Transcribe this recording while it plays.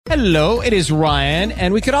Hello, it is Ryan,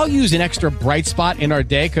 and we could all use an extra bright spot in our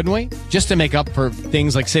day, couldn't we? Just to make up for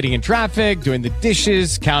things like sitting in traffic, doing the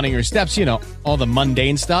dishes, counting your steps, you know, all the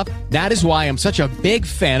mundane stuff. That is why I'm such a big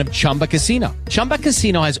fan of Chumba Casino. Chumba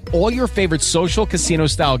Casino has all your favorite social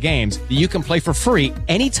casino-style games that you can play for free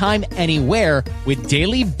anytime, anywhere with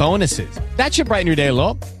daily bonuses. That should brighten your day a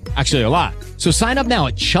little. Actually, a lot. So sign up now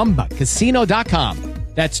at ChumbaCasino.com.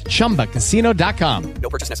 That's ChumbaCasino.com. No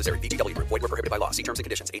purchase necessary. VGW Group. Void where prohibited by law. See terms and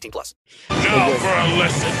conditions. 18+. Now for a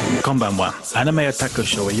lesson. Konbanwa, Anime Otaku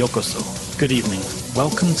Show e yokoso. Good evening.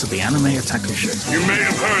 Welcome to the Anime Otaku Show. You may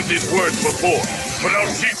have heard these words before, but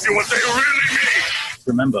I'll teach you what they really mean.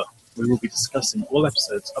 Remember, we will be discussing all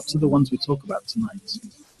episodes up to the ones we talk about tonight.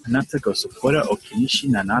 Anata go sofura o kinishi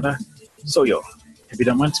nanara. So yo, if you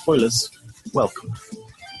don't mind spoilers, welcome.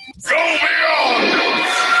 Go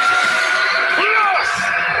beyond!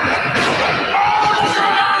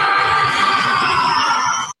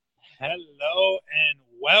 Hello and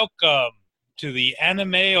welcome to the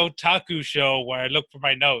Anime Otaku Show, where I look for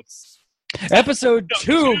my notes. Episode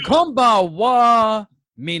 2, Konbanwa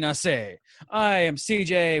Minase. I am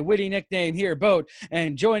CJ, witty nickname here, Boat,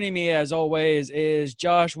 and joining me as always is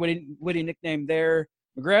Josh, witty nickname there,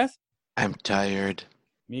 McGrath. I'm tired.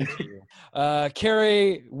 Me too.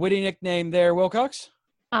 Carrie, witty nickname there, Wilcox.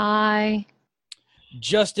 Hi.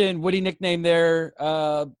 Justin, witty nickname there,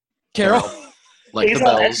 Carol. Like the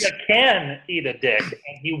bells. Can eat a dick,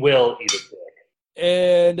 and he will eat a dick.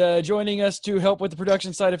 And joining us to help with the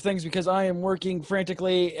production side of things, because I am working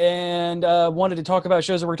frantically and wanted to talk about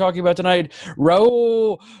shows that we're talking about tonight,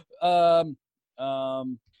 Raul. I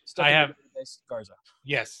have Garza.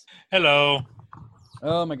 Yes. Hello.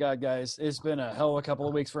 Oh my God, guys! It's been a hell of a couple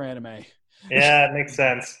of weeks for anime. Yeah, it makes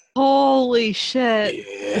sense. Holy shit.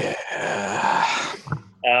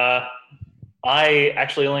 Yeah. I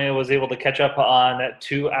actually only was able to catch up on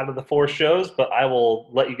 2 out of the 4 shows, but I will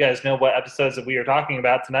let you guys know what episodes that we are talking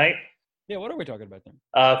about tonight. Yeah, what are we talking about then?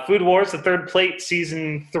 Food Wars, The Third Plate,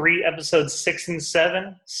 Season 3, Episodes 6 and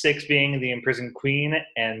 7. 6 being The Imprisoned Queen,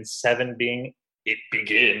 and 7 being It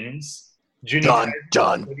Begins. JUNI Dun,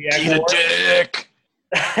 dun, Zodiac eat a War. dick.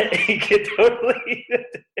 You can totally eat a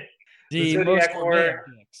dick. The Zodiac most War,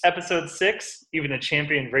 Episode 6, Even a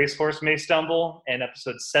Champion Racehorse May Stumble, and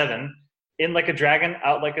Episode 7, In Like a Dragon,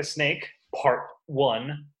 Out Like a Snake, Part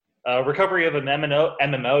 1. Recovery of an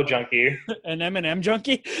MMO Junkie. An M&M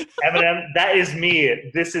junkie? Eminem, that is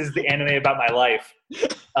me. This is the anime about my life.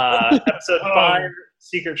 Episode 5,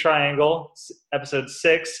 Secret Triangle. Episode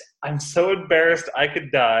 6, I'm so embarrassed I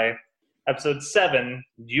could die. Episode 7,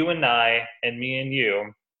 You and I, and Me and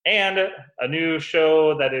You. And a new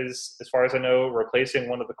show that is, as far as I know, replacing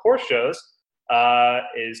one of the core shows,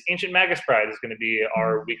 is Ancient Magus Bride is going to be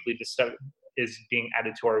our weekly is being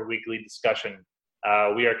added to our weekly discussion.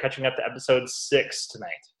 We are catching up to episode 6 tonight.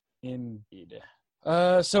 Indeed.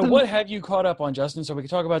 So what have you caught up on, Justin, so we can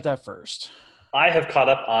talk about that first? I have caught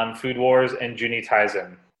up on Food Wars and JUNI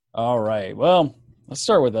TAISEN. All right. Well, let's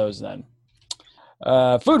start with those then.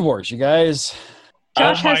 Food Wars, you guys.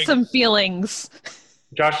 Josh has some feelings.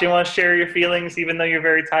 Josh, you want to share your feelings even though you're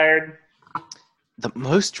very tired? The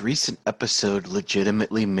most recent episode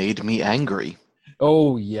legitimately made me angry.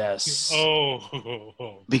 Oh, yes.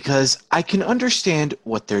 Oh. Because I can understand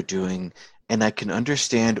what they're doing, and I can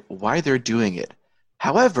understand why they're doing it.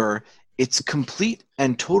 However, it's complete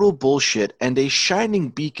and total bullshit and a shining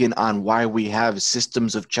beacon on why we have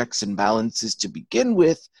systems of checks and balances to begin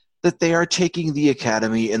with, that they are taking the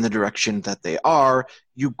Academy in the direction that they are,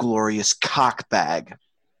 you glorious cockbag.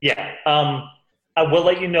 Yeah. I will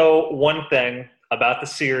let you know one thing about the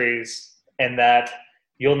series, and that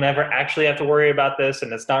you'll never actually have to worry about this,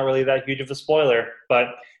 and it's not really that huge of a spoiler, but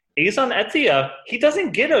Azon Etia, he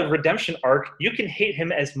doesn't get a redemption arc. You can hate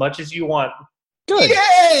him as much as you want. Good.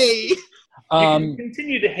 Yay! You can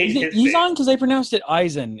continue to hate his He's face. on because they pronounced it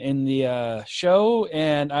Aizen in the show,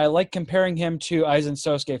 and I like comparing him to Aizen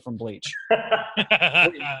Sosuke from Bleach.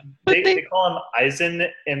 they call him Aizen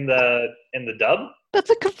in the dub? That's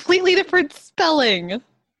a completely different spelling.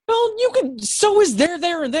 Well, you can. So is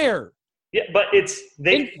there, and there. Yeah, but it's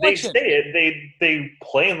they Inflection. say it. They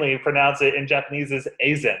plainly pronounce it in Japanese as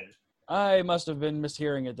Aizen. I must have been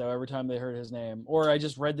mishearing it though every time they heard his name, or I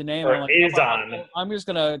just read the name. Or and I'm like, Azon. I'm just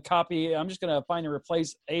gonna copy. I'm just gonna find and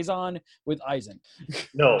replace Azon with Aizen.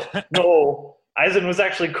 No, Aizen was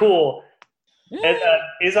actually cool. And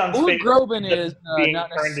Azon's Ulf face Groban is being not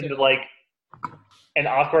turned into necessarily- like an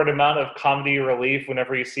awkward amount of comedy relief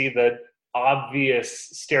whenever you see the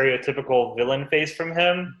obvious stereotypical villain face from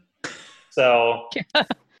him. So,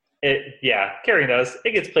 Carrie knows.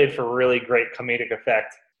 It gets played for really great comedic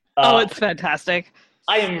effect. Oh, it's fantastic.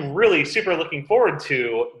 I am really super looking forward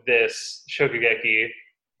to this Shokugeki,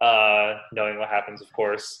 knowing what happens, of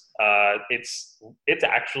course. It's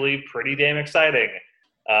actually pretty damn exciting.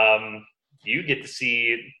 You get to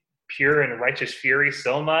see pure and righteous fury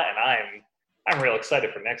Soma, and I'm real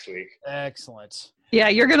excited for next week. Excellent. Yeah,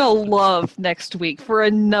 you're going to love next week for a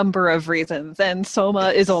number of reasons, and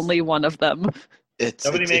Soma is only one of them.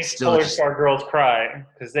 Nobody makes Color Star girls cry,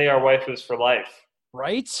 because they are waifus for life.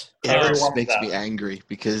 Right? It just makes me angry,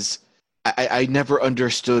 because I never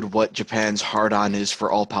understood what Japan's hard-on is for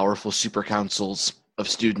all-powerful super councils of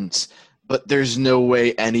students, but there's no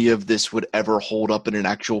way any of this would ever hold up in an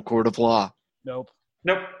actual court of law. Nope.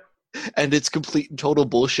 And it's complete and total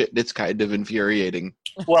bullshit, and it's kind of infuriating.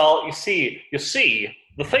 Well, you see,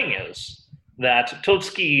 the thing is that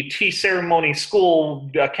Totsuki Tea Ceremony School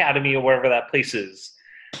Academy, or wherever that place is,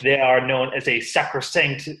 they are known as a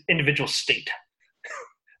sacrosanct individual state.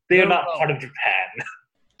 They're not part of Japan.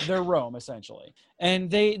 They're Rome, essentially. And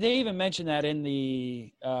they even mention that in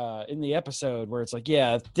the episode where it's like,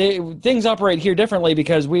 yeah, things operate here differently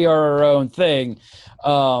because we are our own thing.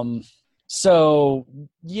 So,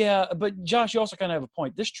 yeah, but Josh, you also kind of have a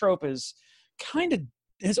point. This trope has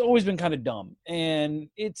always been kind of dumb, and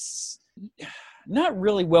it's not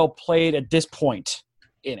really well played at this point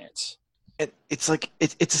in it. And it's like,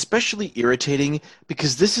 it's especially irritating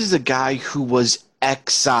because this is a guy who was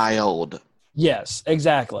exiled. Yes,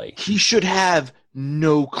 exactly. He should have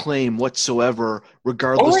no claim whatsoever,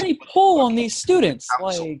 regardless. Already pull on these students.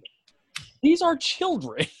 Like, these are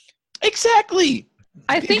children. Exactly.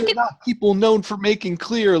 I think they're not people known for making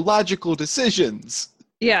clear, logical decisions.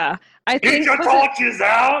 Yeah, I think. Get your torches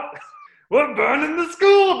out! We're burning the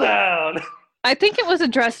school down! I think it was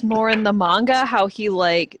addressed more in the manga how he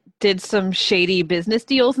did some shady business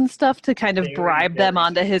deals and stuff to kind of bribe them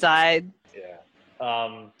onto his side.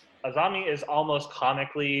 Yeah. Azami is almost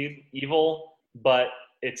comically evil, but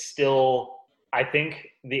it's still. I think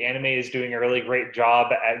the anime is doing a really great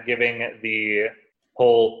job at giving the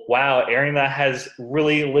whole Erina has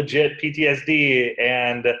really legit PTSD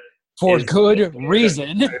and for good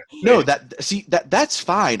reason. No, that's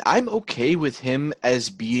fine. I'm okay with him as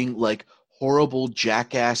being like horrible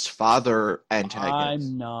jackass father antagonist.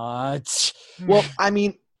 I'm not. Well, I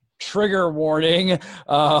mean, trigger warning.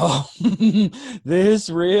 This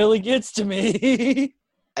really gets to me.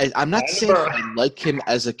 I'm not saying I like him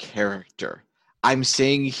as a character. I'm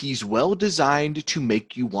saying he's well designed to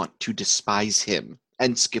make you want to despise him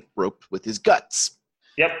and skip rope with his guts.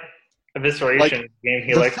 Yep. Evisceration game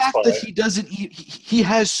he the likes fact to play. that he doesn't he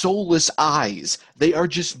has soulless eyes. They are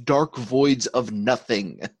just dark voids of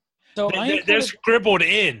nothing. So they're scribbled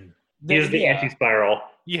in. He's the anti-spiral.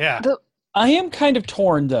 Yeah. I am kind of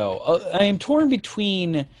torn though. I am torn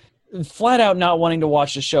between flat out not wanting to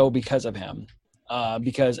watch the show because of him.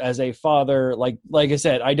 Because as a father, like I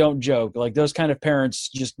said, I don't joke. Like those kind of parents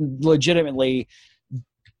just legitimately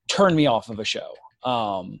turn me off of a show.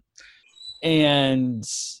 And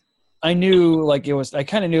I knew I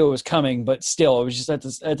kind of knew it was coming, but still it was just at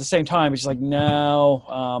the same time, it's just like,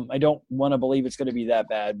 no, I don't want to believe it's going to be that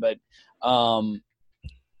bad. But,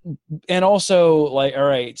 and also all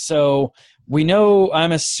right, so we know,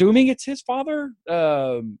 I'm assuming it's his father,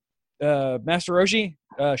 Master Roshi,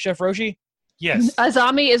 Chef Roshi. Yes.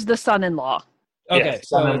 Azami is the son-in-law. Okay.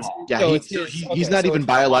 Yes, he's not even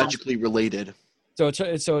biologically related. So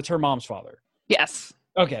it's her mom's father. Yes.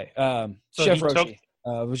 Okay. So Chef Roshi.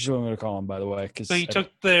 Which is what I'm going to call him, by the way. So he took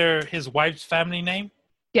his wife's family name?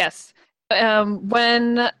 Yes.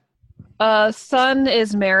 When a son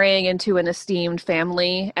is marrying into an esteemed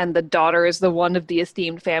family and the daughter is the one of the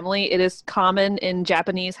esteemed family, it is common in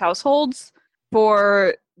Japanese households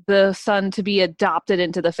for the son to be adopted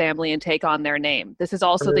into the family and take on their name. This is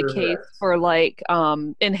also the case for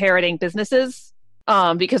inheriting businesses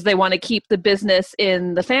because they want to keep the business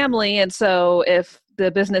in the family. And so if the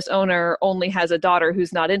business owner only has a daughter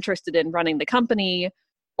who's not interested in running the company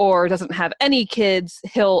or doesn't have any kids,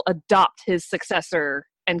 he'll adopt his successor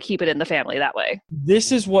and keep it in the family that way.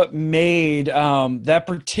 This is what made that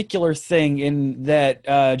particular thing in that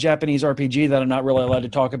Japanese RPG that I'm not really allowed to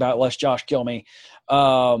talk about lest Josh kill me.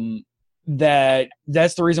 That's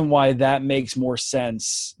the reason why that makes more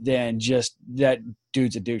sense than just that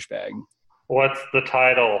dude's a douchebag. What's the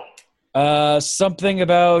title? Something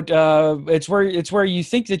about it's where you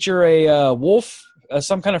think that you're a wolf,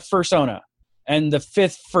 some kind of fursona, and the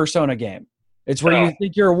 5th fursona game. It's where you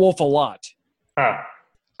think you're a wolf a lot. Huh.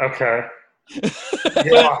 Okay.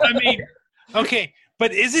 Yeah. I mean, okay,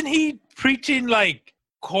 but isn't he preaching the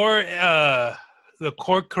core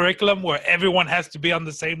curriculum where everyone has to be on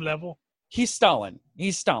the same level? He's Stalin.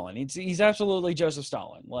 He's absolutely Joseph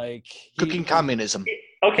Stalin. Like Cooking communism.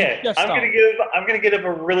 Okay, Yes, I'm gonna give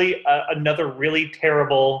a really another really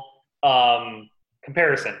terrible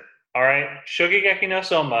comparison. All right, Shokugeki no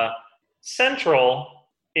Soma Central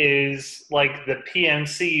is like the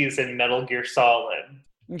PMCs in Metal Gear Solid.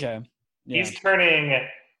 Okay. Yeah. He's turning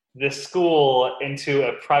the school into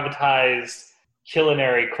a privatized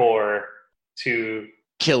culinary corps to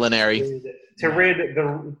Culinary. rid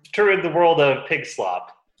the world of pig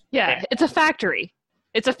slop. Yeah, it's a factory.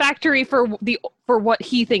 It's a factory for what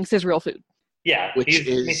he thinks is real food. Yeah, Which he's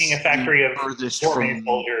is making a factory of furthest gourmet from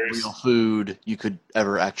soldiers. real food you could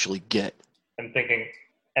ever actually get. I'm thinking,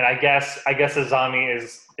 and I guess Azami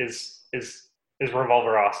is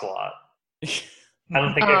Revolver Ocelot. I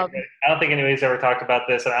don't think anybody's ever talked about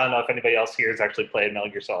this, and I don't know if anybody else here has actually played Metal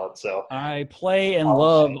Gear Solid. So I play and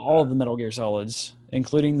love all of the Metal Gear Solids,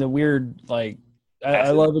 including the weird, like,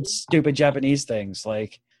 I love its stupid Japanese things,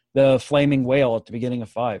 like the flaming whale at the beginning of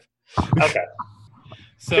 5. Okay.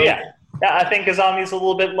 So yeah, I think Azami's a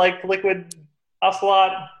little bit like Liquid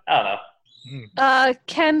Ocelot. I don't know.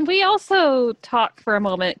 Can we also talk for a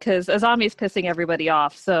moment, because Azami's pissing everybody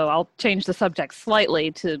off, so I'll change the subject slightly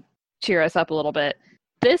to cheer us up a little bit.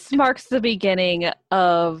 This marks the beginning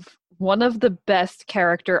of one of the best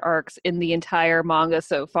character arcs in the entire manga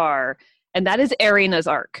so far, and that is Erina's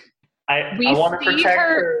arc. I want to protect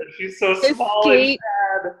her. She's so small and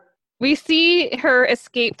sad. We see her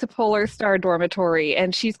escape to Polar Star Dormitory,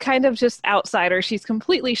 and she's kind of just outsider. She's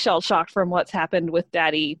completely shell-shocked from what's happened with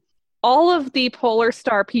Daddy. All of the Polar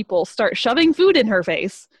Star people start shoving food in her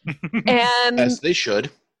face. And As they should.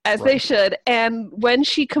 They should. And when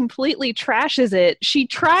she completely trashes it, she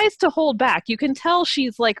tries to hold back. You can tell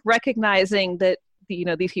she's like recognizing that,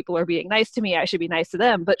 these people are being nice to me. I should be nice to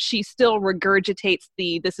them. But she still regurgitates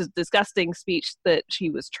the "this is disgusting" speech that she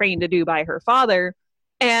was trained to do by her father.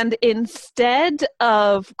 And instead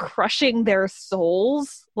of crushing their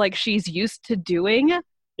souls like she's used to doing,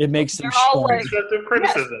 it makes them all like,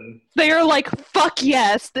 criticism. Yes, they are like, fuck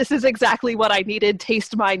yes, this is exactly what I needed.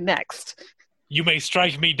 Taste mine next. You may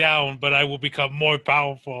strike me down, but I will become more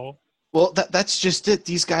powerful. Well, that's just it.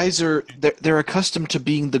 These guys they're accustomed to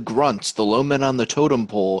being the grunts, the low men on the totem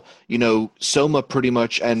pole. Soma pretty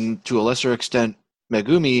much, and to a lesser extent,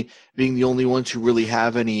 Megumi being the only ones who really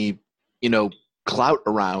have any, clout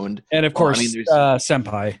around. And of course,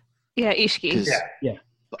 Senpai. Yeah, Ishiki. Yeah.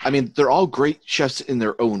 I mean, they're all great chefs in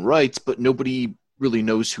their own rights, but nobody really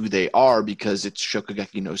knows who they are because it's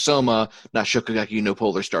Shokugeki no Soma, not Shokugeki no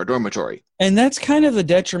Polar Star Dormitory. And that's kind of the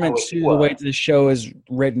detriment to the way the show is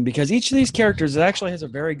written, because each of these characters actually has a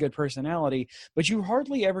very good personality, but you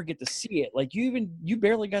hardly ever get to see it. Like you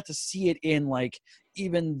barely got to see it in like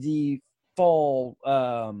even the fall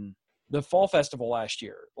festival last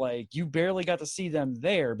year. Like you barely got to see them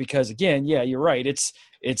there because, again, yeah, you're right.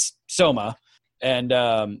 It's Soma. And,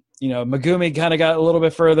 Megumi kind of got a little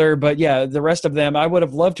bit further, but yeah, the rest of them, I would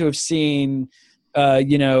have loved to have seen,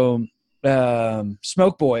 Smoke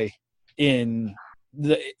Boy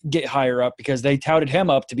get higher up, because they touted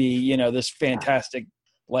him up to be, this fantastic,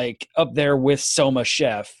 like up there with Soma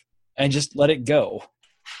Chef, and just let it go.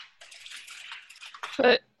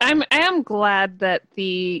 But I am glad that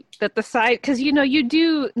the side, because you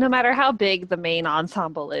do, no matter how big the main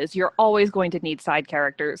ensemble is, you're always going to need side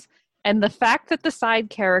characters. And the fact that the side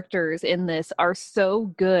characters in this are so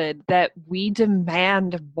good that we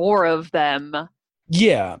demand more of them,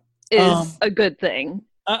 is a good thing.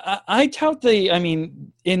 I tout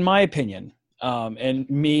in my opinion,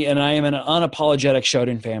 and I am an unapologetic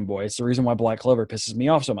Shonen fanboy. It's the reason why Black Clover pisses me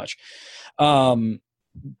off so much.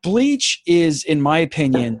 Bleach is, in my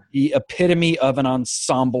opinion, the epitome of an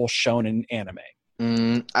ensemble shonen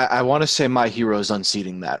anime. I want to say My Hero's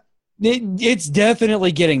unseating that. It's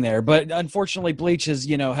definitely getting there, but unfortunately, Bleach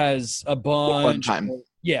has a bunch. One time.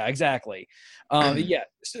 Yeah, exactly.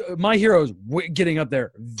 So My Hero's getting up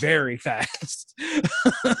there very fast.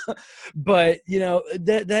 But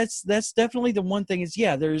that's definitely the one thing is,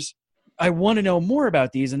 I want to know more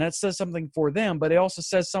about these, and that says something for them, but it also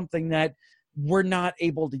says something that we're not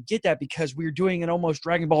able to get that because we're doing an almost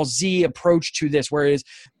Dragon Ball Z approach to this, where it is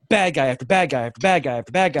bad guy after bad guy after bad guy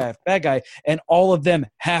after bad guy after bad guy, and all of them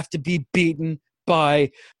have to be beaten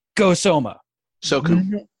by Go-Soma.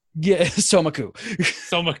 Soku. Yeah, Somaku.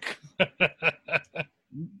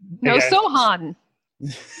 No, Sohan.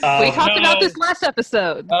 We talked about this last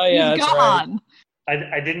episode. Oh, yeah, He's that's gone. right.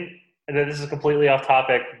 I didn't. This is completely off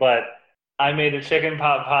topic, but I made a chicken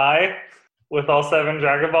pot pie with all 7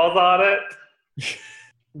 Dragon Balls on it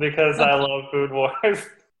because I love Food Wars.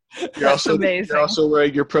 You're also amazing. you're also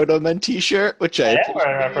wearing your Proto Men T-shirt, which I I am appreciate.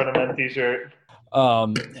 wearing my Proto Men t-shirt.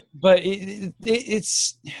 But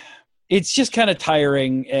it's just kind of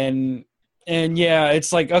tiring, and yeah,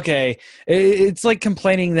 it's like, okay, it's like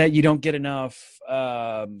complaining that you don't get enough.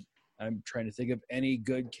 I'm trying to think of any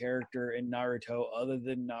good character in Naruto other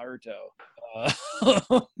than Naruto.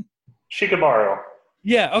 Shikamaru.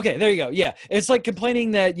 Yeah, okay, there you go. Yeah, it's like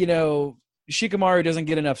complaining that, Shikamaru doesn't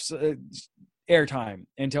get enough airtime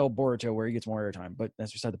until Boruto, where he gets more airtime, but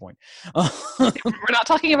that's beside the point. We're not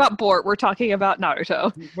talking about Bort. We're talking about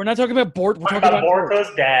Naruto. We're not talking about Bort. We're talking about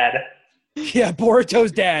Boruto's dad. Yeah,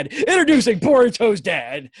 Boruto's dad. Introducing Boruto's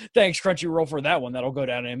dad. Thanks, Crunchyroll, for that one. That'll go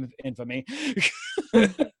down in infamy.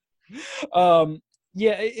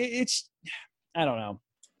 Yeah, it's I don't know.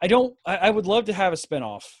 I would love to have a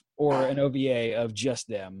spinoff or an OVA of just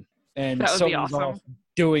them, and That would be someone's awesome. off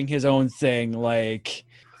doing his own thing. Like,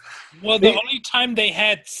 Well, the only time they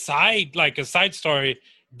had a side story,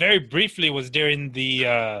 very briefly, was during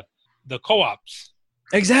the co-ops.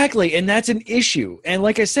 exactly, and that's an issue. And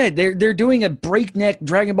like I said, they're doing a breakneck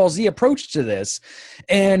Dragon Ball Z approach to this,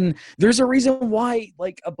 and there's a reason why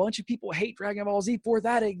like a bunch of people hate Dragon Ball Z for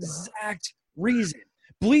that exact reason.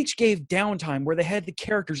 Bleach gave downtime where they had the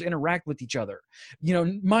characters interact with each other.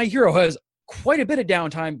 My Hero has quite a bit of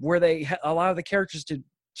downtime where they allow the characters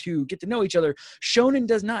to get to know each other. Shonen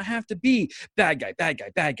does not have to be bad guy, bad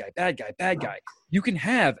guy, bad guy, bad guy, bad guy. You can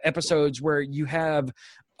have episodes where you have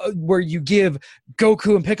where you give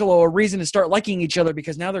Goku and Piccolo a reason to start liking each other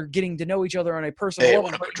because now they're getting to know each other on a personal Hey,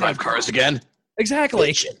 level. want to drive cars again?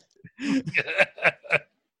 Exactly.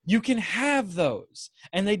 You can have those,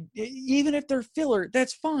 and they even if they're filler,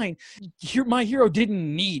 that's fine. My Hero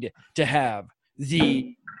didn't need to have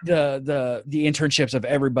the internships of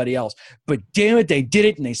everybody else, but damn it, they did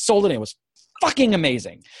it and they sold it. And it was fucking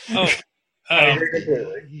amazing. Oh, I agree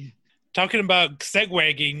completely. talking about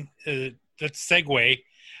segueing, let's segue.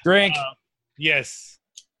 Drink. Yes.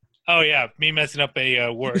 Oh yeah, me messing up a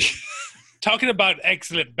word. Talking about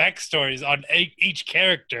excellent backstories on each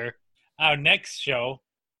character. Our next show.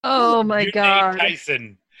 Oh my JUNI god.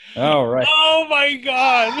 Taisen. All right. Oh my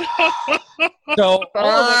god. So,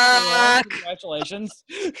 congratulations.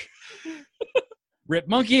 Rip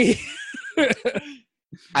Monkey.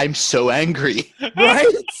 I'm so angry. Right?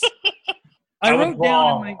 I was wrote down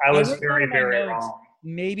wrong. in my, I was wrote very, down in my very notes, wrong.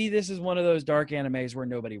 maybe this is one of those dark animes where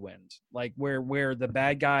nobody wins. Like where the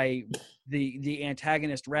bad guy, the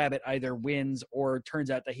antagonist rabbit either wins or turns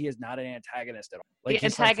out that he is not an antagonist at all. Like The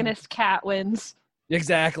he's like- antagonist cat wins.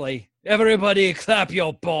 Exactly. Everybody clap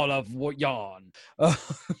your ball of yarn.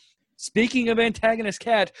 Speaking of antagonist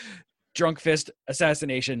cat, Drunk Fist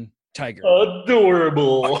Assassination Tiger.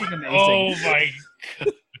 Adorable. Fucking amazing. Oh my.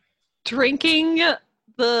 Drinking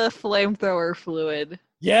the flamethrower fluid.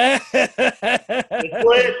 Yeah. It's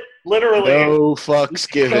lit, literally. No fucks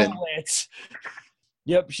given. So lit.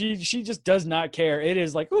 Yep, she just does not care. It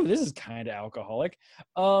is like, oh, this is kind of alcoholic.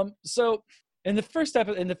 So in the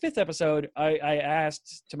fifth episode, I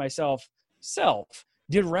asked to myself,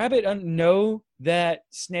 did Rabbit know that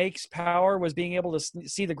Snake's power was being able to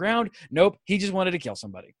see the ground? Nope, he just wanted to kill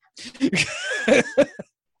somebody.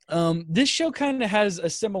 This show kind of has a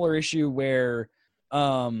similar issue where, I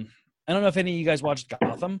don't know if any of you guys watched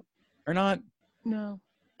Gotham or not. No.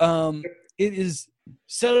 It is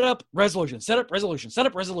set up, resolution, set up, resolution, set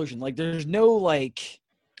up, resolution. Like there's no like,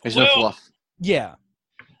 There's no fluff. yeah.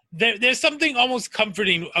 There's something almost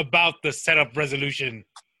comforting about the setup resolution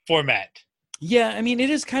format. Yeah, I mean, it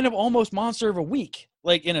is kind of almost Monster of a Week,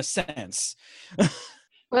 like in a sense. But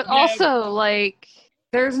Yeah. also, like,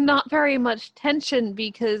 there's not very much tension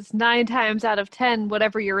because 9 times out of 10,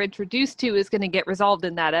 whatever you're introduced to is going to get resolved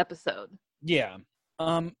in that episode. Yeah.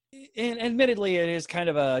 And admittedly, it is kind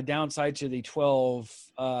of a downside to the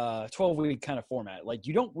 12-week kind of format. Like,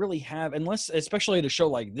 you don't really have, unless, especially at a show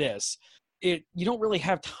like this, you don't really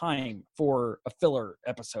have time for a filler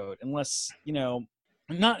episode unless,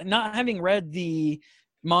 not having read the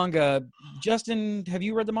manga. Justin, have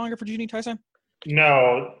you read the manga for JUNI TAISEN?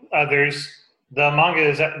 No, the manga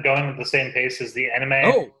is going at the same pace as the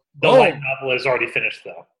anime. The Oh. light novel is already finished,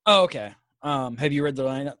 though. Oh, okay. Have you read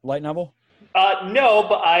the light novel? No,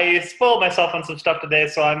 but I spoiled myself on some stuff today,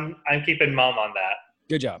 so I'm keeping mum on that.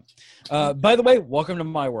 Good job. By the way, welcome to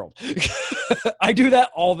my world. I do that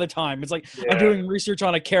all the time. It's like Yeah. I'm doing research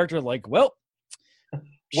on a character like, Well,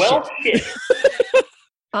 shit.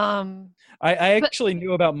 I actually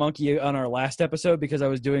knew about Monkey on our last episode because I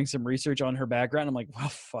was doing some research on her background. I'm like, well,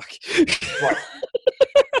 fuck.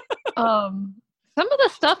 Some of the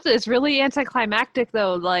stuff is really anticlimactic,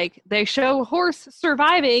 though. Like, they show Horse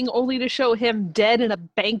surviving only to show him dead in a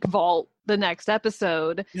bank vault the next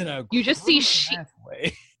episode. You just see sheep.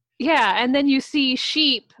 Yeah, and then you see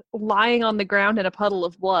sheep lying on the ground in a puddle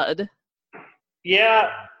of blood.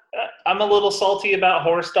 Yeah, I'm a little salty about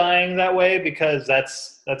Horse dying that way because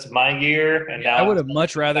that's my year. And now I would have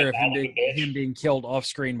much rather him being killed off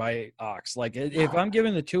screen by Ox. Like, if I'm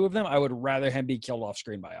giving the two of them, I would rather him be killed off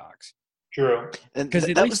screen by Ox. True. And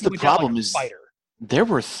that was the problem is there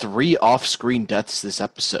were 3 off-screen deaths this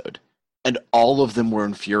episode, and all of them were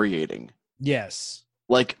infuriating. Yes.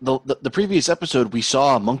 Like, the previous episode, we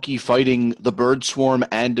saw a monkey fighting the bird swarm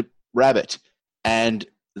and rabbit, and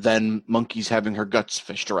then monkeys having her guts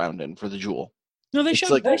fished around in for the jewel. No, they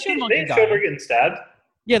showed monkey dying. Her getting stabbed.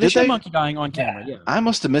 Yeah, they showed monkey dying on camera. Yeah. I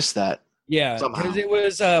must have missed that. Yeah, because it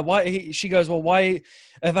was she goes, well, why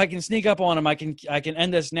if I can sneak up on him, I can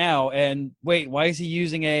end this now. And wait, why is he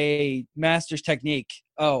using a master's technique?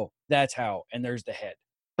 Oh, that's how. And there's the head.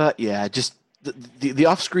 Yeah, just the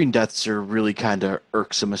off-screen deaths are really kind of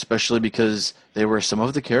irksome, especially because they were some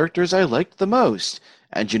of the characters I liked the most.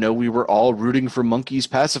 And we were all rooting for Monkey's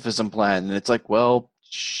pacifism plan, and it's like, well,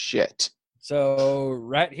 shit. So,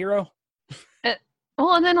 Rat Hero.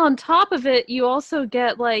 Well, and then on top of it, you also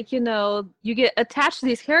get, like, you get attached to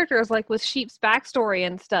these characters, like, with Sheep's backstory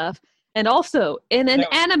and stuff. And also, in an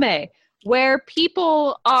anime where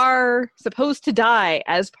people are supposed to die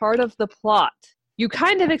as part of the plot, you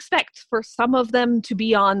kind of expect for some of them to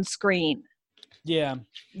be on screen. Yeah.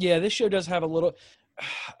 Yeah, this show does have a little...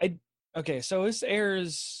 Okay, so this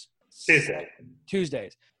airs...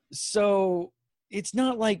 Tuesdays. So... It's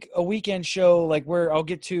not like a weekend show like where I'll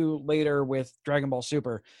get to later with Dragon Ball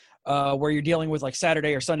Super, where you're dealing with like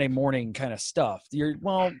Saturday or Sunday morning kind of stuff.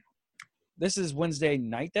 This is Wednesday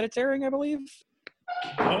night that it's airing, I believe.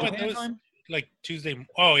 Oh, it was like Tuesday.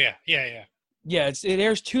 Oh, yeah. Yeah, it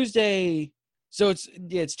airs Tuesday. So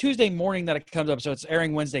it's Tuesday morning that it comes up. So it's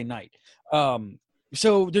airing Wednesday night.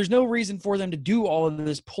 So there's no reason for them to do all of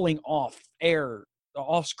this pulling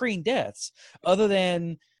off-screen deaths other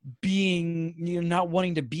than being not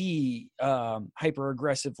wanting to be hyper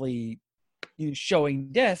aggressively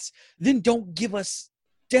showing deaths. Then don't give us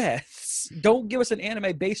deaths. Don't give us an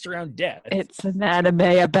anime based around death. It's an anime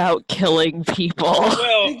about killing people.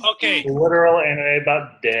 Well, okay. Literal anime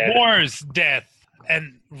about death. Wars, death,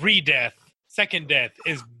 and re-death. Second death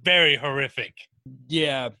is very horrific.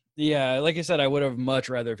 Yeah. Like I said, I would have much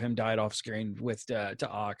rather if him died off screen with to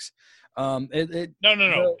Ox. No.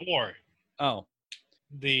 War. Oh.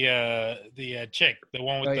 The chick, the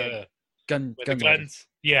one with the guns. Lady.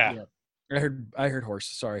 Yeah. I heard horse.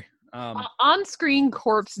 Sorry. On-screen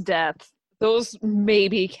corpse death, those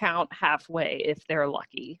maybe count halfway if they're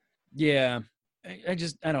lucky. Yeah. I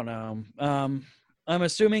don't know. I'm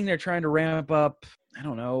assuming they're trying to ramp up, I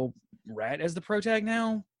don't know, Rat as the protag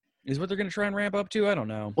now? Is what they're going to try and ramp up to? I don't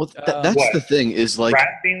know. Well, that's the thing is like... Rat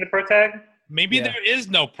being the protag? Maybe there is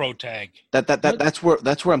no protag. That's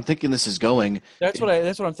where I'm thinking this is going. That's what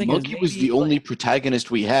I'm thinking. Monkey was the only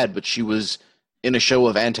protagonist we had, but she was in a show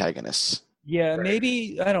of antagonists. Yeah,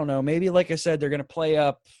 maybe I don't know. Maybe like I said, they're going to play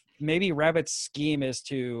up. Maybe Rabbit's scheme is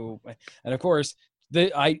to, and of course,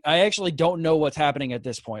 I actually don't know what's happening at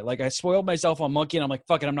this point. Like I spoiled myself on Monkey, and I'm like,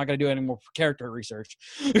 fuck it, I'm not going to do any more character research.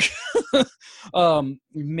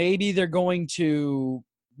 Maybe they're going to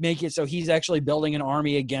make it so he's actually building an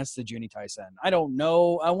army against the JUNI TAISEN. I don't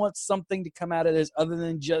know. I want something to come out of this other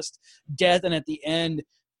than just death, and at the end,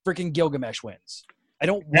 freaking Gilgamesh wins. I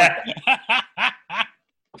don't want that.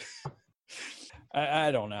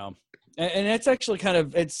 I don't know. And it's actually kind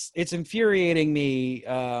of, it's infuriating me,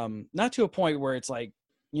 not to a point where it's like,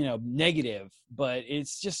 negative, but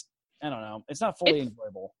it's just, I don't know. It's not fully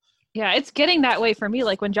enjoyable. Yeah, it's getting that way for me.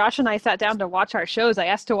 Like when Josh and I sat down to watch our shows, I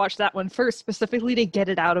asked to watch that one first specifically to get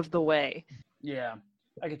it out of the way. Yeah,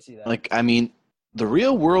 I could see that. Like, I mean, the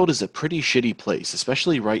real world is a pretty shitty place,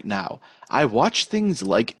 especially right now. I watch things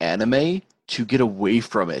like anime to get away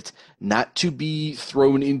from it, not to be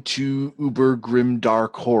thrown into uber grim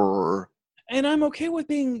dark horror. And I'm okay with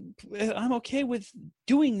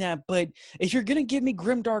doing that, but if you're gonna give me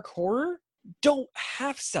grim dark horror, don't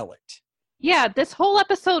half sell it. Yeah, this whole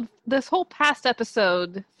past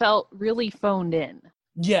episode felt really phoned in.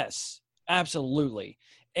 Yes, absolutely.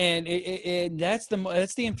 And that's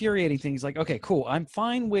the infuriating thing. It's like, okay, cool. I'm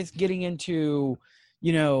fine with getting into,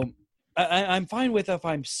 I'm fine with if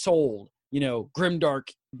I'm sold, grim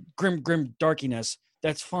darkiness.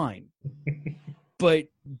 That's fine. But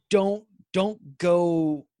don't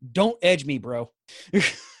edge me, bro.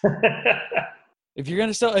 If you're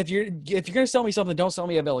gonna sell me something, don't sell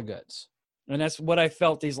me a bill of goods. And that's what I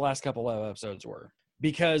felt these last couple of episodes were.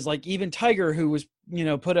 Because, like, even Tiger, who was,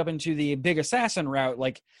 put up into the big assassin route,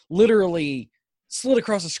 like, literally slid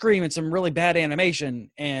across the screen in some really bad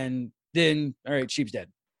animation, and then, all right, sheep's dead.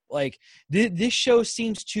 Like, this show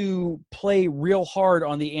seems to play real hard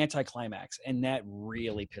on the anticlimax, and that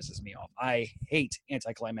really pisses me off. I hate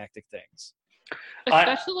anticlimactic things.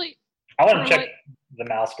 Especially... I want to check the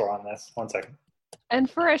mouse score on this. 1 second. And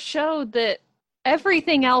for a show that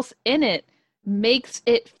everything else in it makes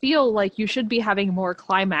it feel like you should be having more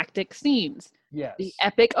climactic scenes. Yes. The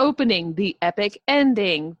epic opening, the epic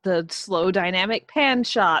ending, the slow dynamic pan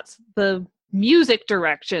shots, the music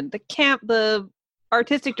direction, the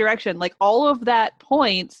artistic direction, like all of that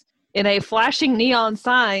points in a flashing neon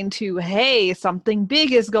sign to, hey, something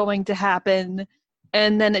big is going to happen.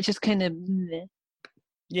 And then it just kind of...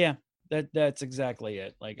 Yeah, that's exactly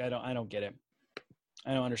it. Like, I don't get it.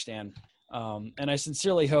 I don't understand. And I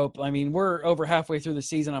sincerely hope, I mean, we're over halfway through the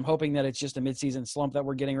season. I'm hoping that it's just a mid-season slump that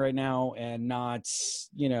we're getting right now and not,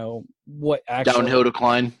 what actually... Downhill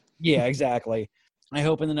decline. Yeah, exactly. I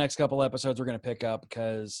hope in the next couple episodes we're going to pick up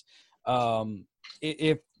because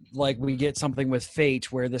if, like, we get something with Fate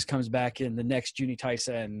where this comes back in the next JUNI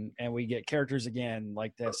TAISEN and we get characters again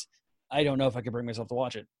like this, I don't know if I can bring myself to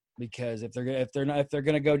watch it because if they're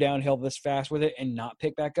going to go downhill this fast with it and not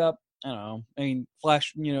pick back up, I don't know. I mean,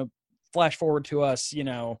 flash forward to us,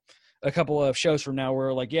 a couple of shows from now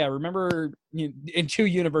where like, yeah, remember in two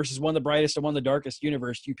universes, one the brightest and one the darkest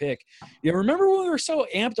universe you pick. You remember when we were so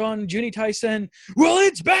amped on JUNI TAISEN? Well,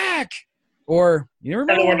 it's back! Or, you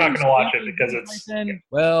remember we're not going to watch it because it's... TAISEN?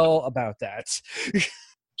 Well, about that.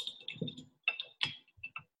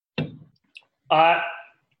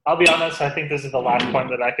 I'll be honest, I think this is the last point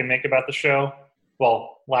that I can make about the show.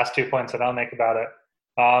 Well, last 2 points that I'll make about it.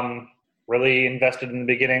 Really invested in the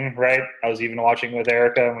beginning, right? I was even watching with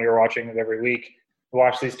Erica, and we were watching it every week. We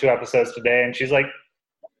watched these 2 episodes today, and she's like,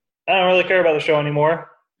 I don't really care about the show anymore,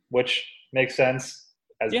 which makes sense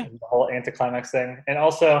as the whole anticlimax thing. And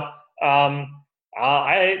also,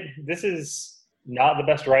 this is not the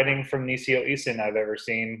best writing from Nisio Isin I've ever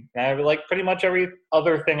seen. And I like pretty much every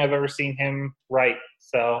other thing I've ever seen him write.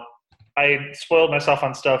 So I spoiled myself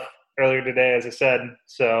on stuff earlier today, as I said.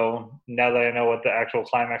 So now that I know what the actual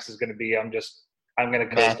climax is going to be, I'm going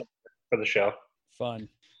to coast for the show. Fun.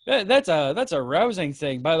 That's a rousing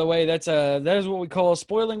thing. By the way, that is what we call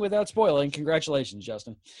spoiling without spoiling. Congratulations,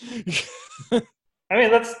 Justin. I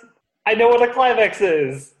mean, I know what a climax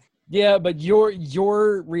is. Yeah, but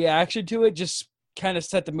your reaction to it just kind of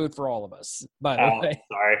set the mood for all of us. By the way,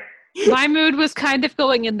 sorry. My mood was kind of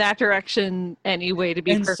going in that direction anyway, to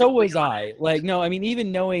be and perfectly so was honest. I. Like, no, I mean,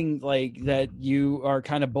 even knowing like that you are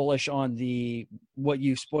kind of bullish on what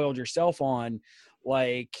you spoiled yourself on,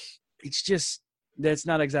 like it's just that's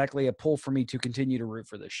not exactly a pull for me to continue to root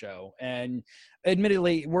for this show. And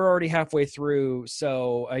admittedly, we're already halfway through,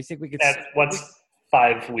 so I think we could. What's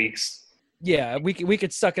 5 weeks? Yeah, we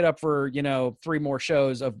could suck it up for 3 more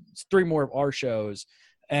of our shows.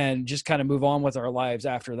 And just kind of move on with our lives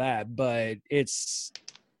after that. But it's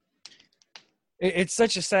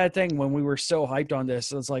such a sad thing when we were so hyped on this.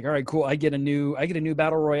 So it's like, all right, cool. I get a new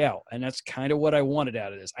battle royale, and that's kind of what I wanted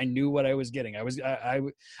out of this. I knew what I was getting. I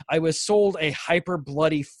was sold a hyper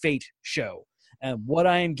bloody Fate show, and what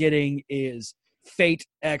I am getting is Fate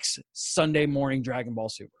X Sunday morning Dragon Ball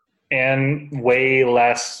Super, and way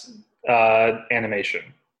less animation.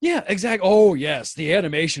 Yeah, exactly. Oh, yes. The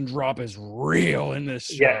animation drop is real in this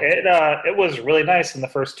show. Yeah, it was really nice in the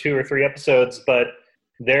first 2 or 3 episodes, but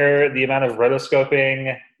the amount of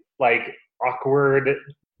rotoscoping, like awkward,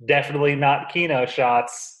 definitely not Kino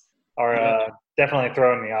shots are definitely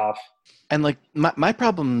throwing me off. And like my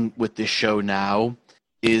problem with this show now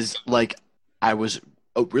is like I was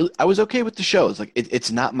okay with the show. It's like it's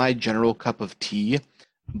not my general cup of tea.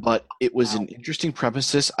 But it was an interesting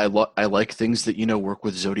premises. I like things that, work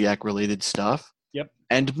with Zodiac-related stuff. Yep.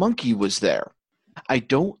 And Monkey was there. I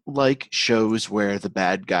don't like shows where the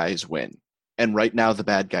bad guys win. And right now the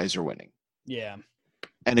bad guys are winning. Yeah.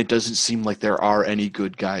 And it doesn't seem like there are any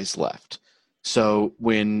good guys left. So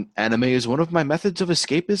when anime is one of my methods of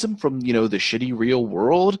escapism from, the shitty real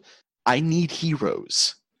world, I need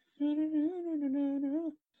heroes.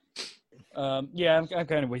 Yeah, I'm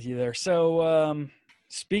kind of with you there. So,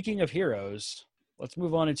 speaking of heroes, let's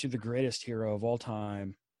move on into the greatest hero of all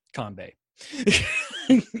time, Kanbei.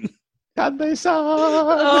 Kanbei-san!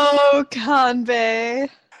 Oh, Kanbei.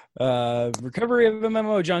 Recovery of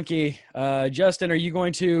MMO Junkie. Justin, are you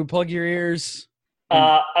going to plug your ears?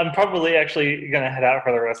 I'm probably actually going to head out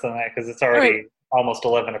for the rest of the night because it's already almost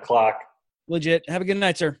 11 o'clock. Legit. Have a good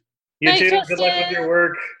night, sir. You Thanks, too. Good luck with Justin. your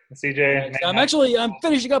work, CJ. I'm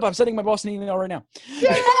finishing up. I'm sending my boss an email right now.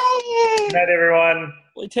 Good night, everyone.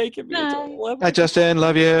 Only taking me until Nice. 11. Hi, Justin.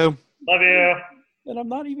 Love you. Love you. And I'm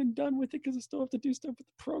not even done with it because I still have to do stuff with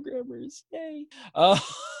the programmers. Yay.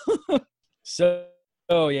 So,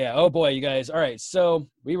 yeah. Oh boy, you guys. All right. So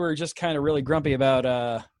we were just kind of really grumpy about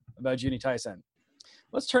JUNI TAISEN.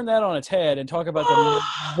 Let's turn that on its head and talk about the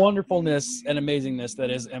wonderfulness and amazingness that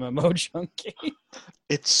is MMO Junkie.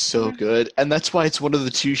 It's so good. And that's why it's one of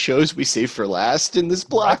the two shows we save for last in this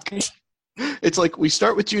block. It's like we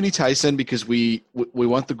start with JUNI TAISEN because we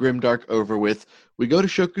want the grimdark over with. We go to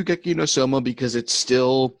Shokugeki no Soma because it's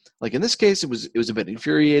still, like in this case, it was a bit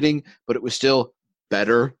infuriating, but it was still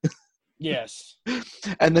better. Yes.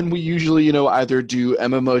 And then we usually, either do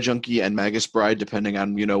MMO Junkie and Magus Bride, depending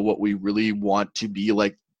on, what we really want to be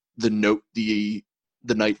like the note the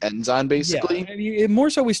night ends on, basically. Yeah,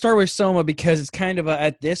 more so we start with Soma because it's kind of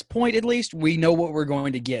at this point, at least, we know what we're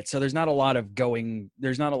going to get. So there's not a lot of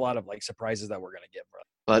like surprises that we're going to get.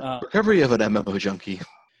 But recovery of an MMO Junkie.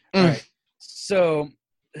 All right. So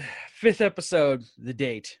 5th episode, the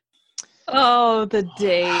date. Oh, the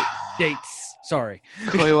date. Dates. Sorry.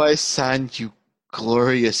 Koiwai-san, you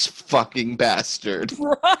glorious fucking bastard.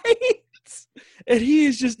 Right? And he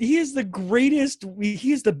is the greatest.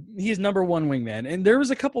 He is number one wingman. And there was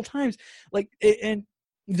a couple times and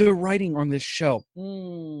the writing on this show,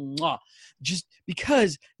 just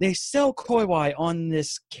because they sell Koiwai on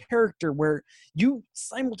this character where you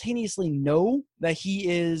simultaneously know that he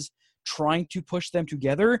is trying to push them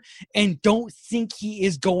together and don't think he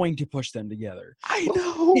is going to push them together. I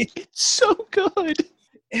know. It's so good.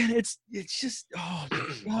 And it's just, oh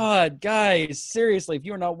my God, guys, seriously, if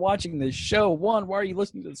you're not watching this show, why are you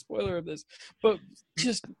listening to the spoiler of this? But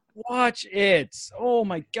just watch it. Oh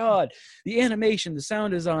my God. The animation, the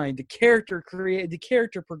sound design, the character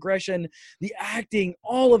progression, the acting,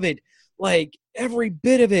 all of it, like every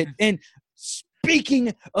bit of it. And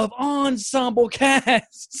speaking of ensemble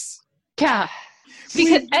casts. Yeah.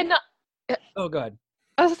 Because Oh God.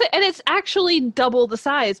 I was gonna say, and it's actually double the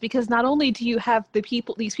size because not only do you have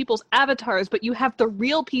these people's avatars, but you have the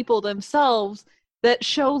real people themselves that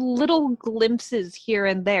show little glimpses here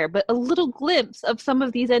and there. But a little glimpse of some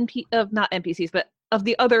of these not NPCs, but of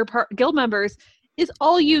the other guild members is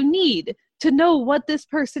all you need to know what this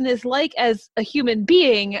person is like as a human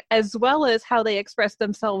being, as well as how they express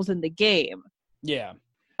themselves in the game. Yeah.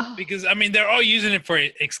 Because they're all using it for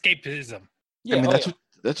escapism. Yeah. I mean,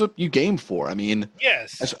 that's what you game for. I mean,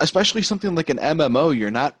 yes. Especially something like an MMO.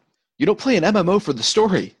 You don't play an MMO for the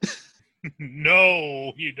story.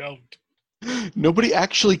 No, you don't. Nobody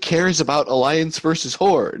actually cares about Alliance versus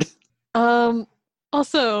Horde.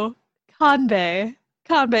 Also, Kanbei-san.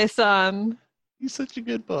 He's such a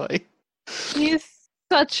good boy. He's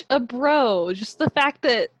such a bro. Just the fact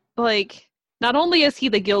that, not only is he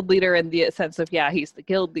the guild leader in the sense of, he's the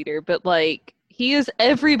guild leader, but, he is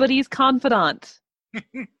everybody's confidant.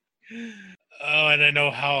 Oh, and I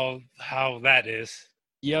know how that is.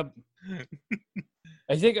 Yep.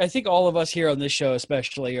 I think all of us here on this show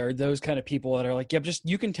especially are those kind of people that are like, yep, just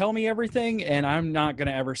you can tell me everything and I'm not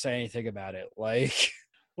gonna ever say anything about it.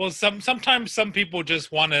 Well, sometimes some people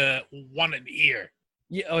just want an ear.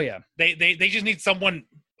 Yeah, oh yeah. They just need someone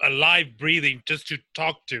alive, breathing, just to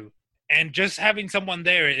talk to, and just having someone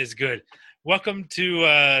there is good. Welcome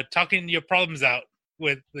to talking your problems out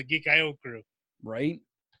with the Geek IO crew. Right.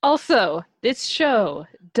 Also, this show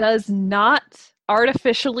does not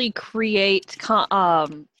artificially create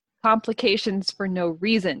complications for no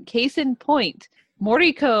reason. Case in point,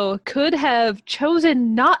 Moriko could have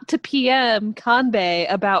chosen not to PM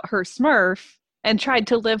Kanbei about her Smurf and tried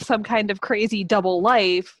to live some kind of crazy double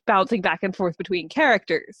life, bouncing back and forth between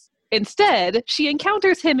characters. Instead, she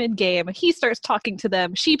encounters him in-game, he starts talking to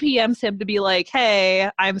them, she PMs him to be like, hey,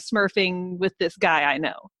 I'm smurfing with this guy I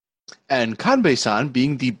know. And Kanbei-san,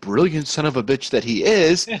 being the brilliant son of a bitch that he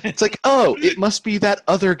is, it's like, oh, it must be that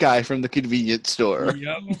other guy from the convenience store.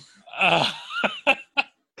 Yep.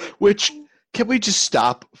 Which, can we just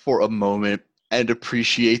stop for a moment and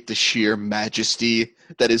appreciate the sheer majesty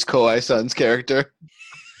that is Koai-san's character?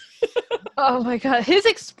 Oh my god, his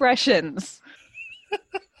expressions.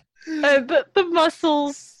 The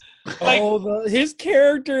muscles. His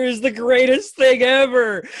character is the greatest thing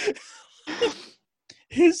ever.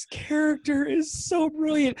 His character is so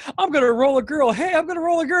brilliant. I'm going to roll a girl. Hey, I'm going to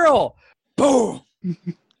roll a girl. Boom.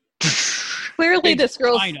 Clearly this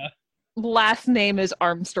girl's last name is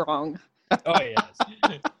Armstrong. Oh, yes.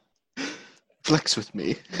 Flex with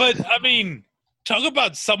me. But, talk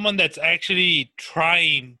about someone that's actually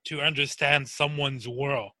trying to understand someone's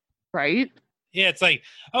world. Right? Yeah, it's like,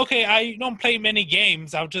 okay, I don't play many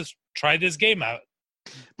games. I'll just try this game out.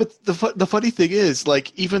 But the funny thing is,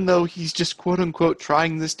 like, even though he's just quote-unquote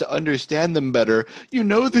trying this to understand them better,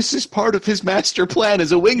 this is part of his master plan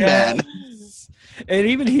as a wingman. Yes. And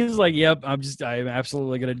even he was like, yep, I'm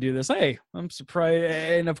absolutely going to do this. Hey, I'm surprised.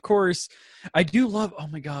 And of course, I do love, oh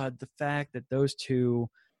my God, the fact that those two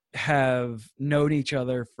have known each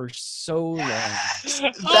other for so long.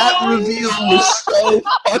 That reveal was so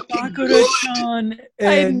fucking good. Sakura-chan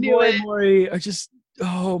and Mori are just,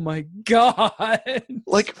 oh my God.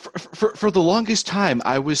 Like, for the longest time,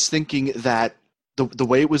 I was thinking that the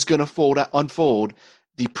way it was going to unfold,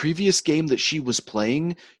 the previous game that she was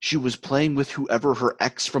playing with whoever her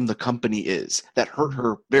ex from the company is. That hurt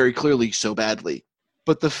her very clearly so badly.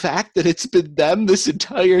 But the fact that it's been them this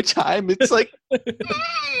entire time, it's like...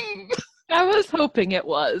 I was hoping it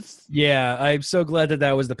was. Yeah, I'm so glad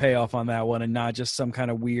that was the payoff on that one and not just some kind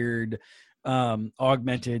of weird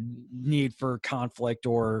augmented need for conflict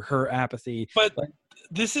or her apathy. But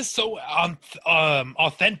this is so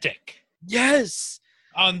authentic. Yes.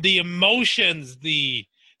 On the emotions, the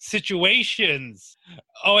situations.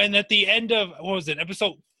 Oh, and at the end of, what was it,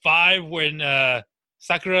 episode 5, when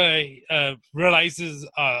Sakura realizes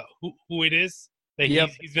who it is that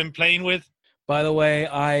he's been playing with. By the way,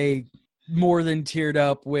 I more than teared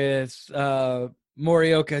up with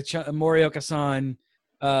Morioka-san.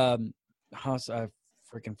 I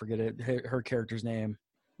freaking forget her character's name.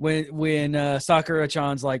 When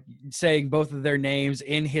Sakura-chan's like saying both of their names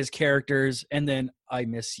in his characters, and then I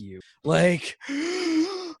miss you. Like,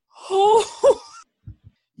 oh,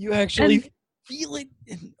 you actually feel it.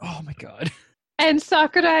 Oh my God. And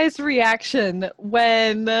Sakurai's reaction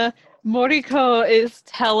when Moriko is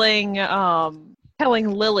telling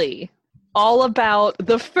Lily all about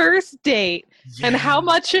the first date and how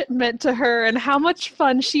much it meant to her and how much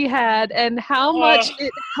fun she had and how much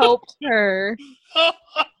it helped her. I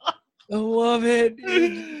love it.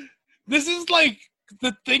 This is like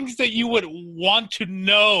the things that you would want to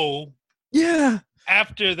know. Yeah.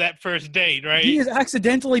 After that first date, right? He is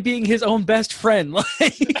accidentally being his own best friend. Like,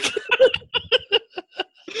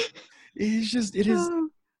 it is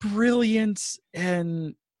brilliant.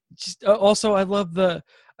 And just also I love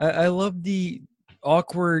the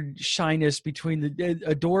awkward shyness between the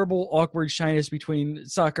adorable awkward shyness between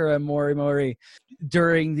Sakura and Mori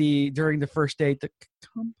during the first date. The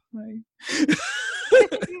kampai.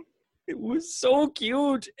 It was so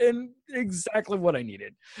cute and exactly what I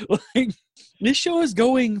needed. Like, this show is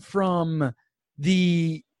going from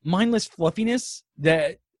the mindless fluffiness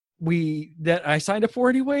that I signed up for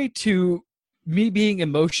anyway to me being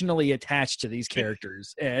emotionally attached to these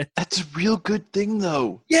characters. And that's a real good thing,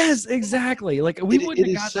 though. Yes, exactly. Like, we wouldn't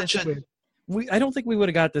have got this with. I don't think we would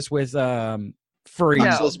have got this with furry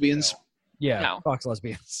Fox lesbians. Yeah, Fox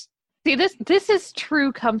lesbians. See, this is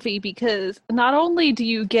true comfy because not only do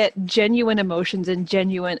you get genuine emotions and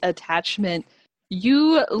genuine attachment,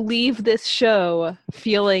 you leave this show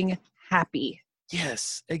feeling happy.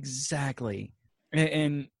 Yes, exactly.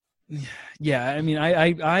 And yeah, I mean,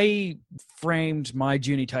 I framed my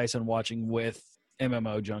JUNI TAISEN watching with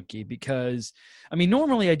MMO Junkie because, I mean,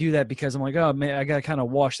 normally I do that because I'm like, oh man, I gotta kind of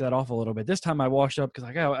wash that off a little bit. This time I washed up because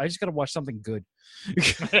I just gotta watch something good.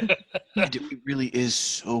 It really is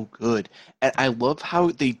so good, and I love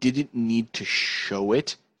how they didn't need to show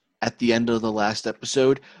it at the end of the last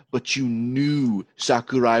episode, but you knew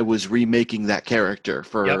Sakurai was remaking that character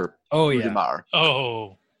for Udemar.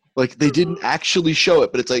 Oh, like they didn't actually show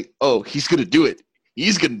it, but it's like, oh, he's gonna do it.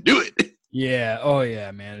 He's gonna do it. Yeah. Oh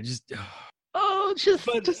yeah, man. It just.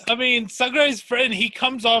 I mean, Sakurai's friend, he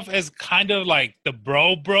comes off as kind of like the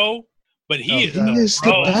bro, but he is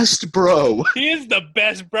the best bro. He is the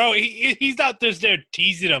best bro. He's not just there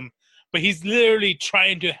teasing him, but he's literally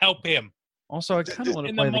trying to help him. Also, I kind of want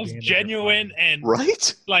to play the most genuine and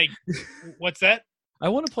right. Like, what's that? I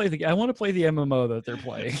want to play the MMO that they're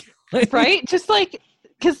playing. Right? Just like,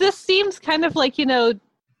 because this seems kind of like,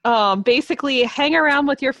 basically hang around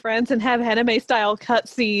with your friends and have anime-style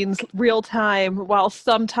cutscenes real time while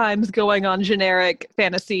sometimes going on generic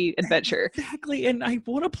fantasy adventure. Exactly, and I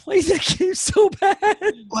want to play that game so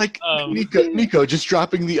bad. Like Nico just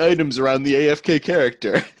dropping the items around the AFK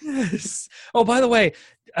character. Yes. Oh, by the way,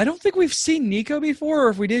 I don't think we've seen Nico before, or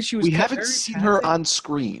if we did, she was. We haven't seen her on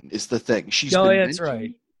screen. Is the thing? She's. Oh, yeah, that's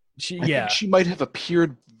right. I think she might have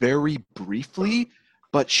appeared very briefly.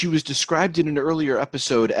 But she was described in an earlier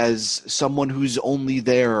episode as someone who's only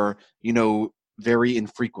there, very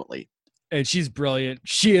infrequently. And she's brilliant.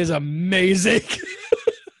 She is amazing.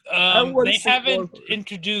 They haven't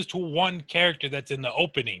introduced one character that's in the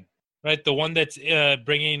opening. right? The one that's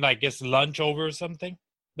bringing, I guess, lunch over or something.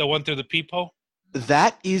 The one through the peephole.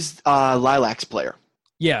 That is Lilac's player.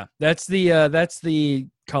 Yeah, that's the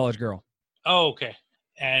college girl. Oh, okay.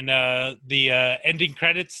 And the ending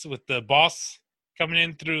credits with the boss coming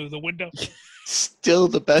in through the window. Still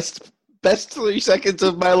the best 3 seconds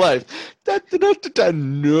of my life.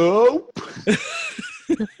 Nope.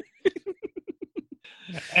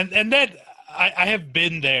 And that I have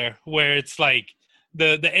been there where it's like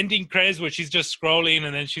the ending credits where she's just scrolling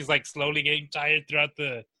and then she's like slowly getting tired throughout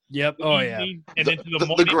the Yep. Oh yeah. evening and into the The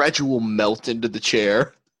morning. gradual melt into the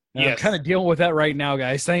chair. I'm Yes. kind of dealing with that right now,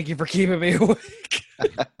 guys. Thank you for keeping me awake.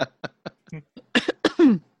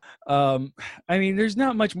 I mean, there's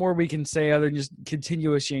not much more we can say other than just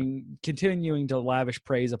continuing to lavish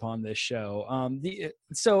praise upon this show.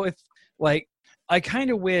 So if like, I kind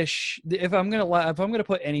of wish if I'm gonna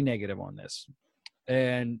put any negative on this,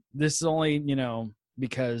 and this is only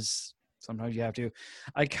because sometimes you have to.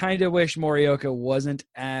 I kind of wish Morioka wasn't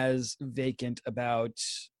as vacant about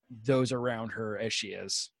those around her as she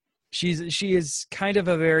is. She is kind of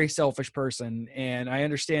a very selfish person, and I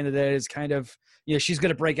understand that is kind of she's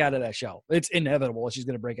going to break out of that shell. It's inevitable she's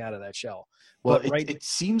going to break out of that shell. Well, But it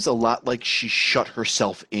seems a lot like she shut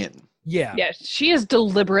herself in. Yeah, she is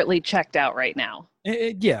deliberately checked out right now.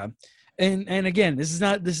 Yeah. And again, this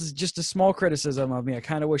is just a small criticism of me. I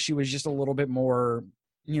kind of wish she was just a little bit more,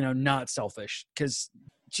 not selfish, because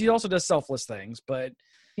she also does selfless things, but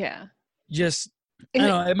Yeah. just I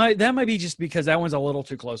don't know, that might be just because that one's a little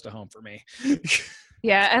too close to home for me.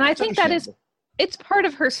 Yeah, and I think it's part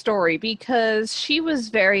of her story because she was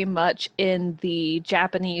very much in the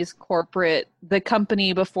Japanese corporate, the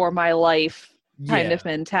company before my life kind of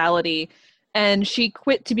mentality. And she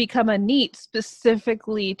quit to become a NEET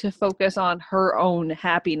specifically to focus on her own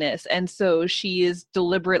happiness. And so she is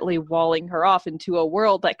deliberately walling her off into a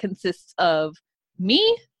world that consists of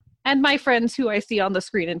me and my friends who I see on the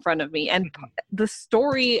screen in front of me. And the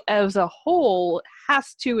story as a whole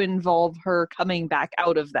has to involve her coming back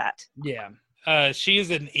out of that. Yeah. She is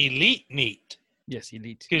an elite NEET. Yes,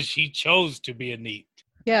 elite. Because she chose to be a NEET.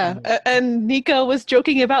 Yeah. And Nico was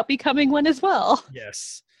joking about becoming one as well.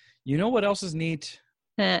 Yes. You know what else is neat?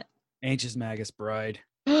 Eh. Ancient Magus Bride.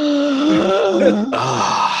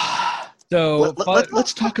 Ah. So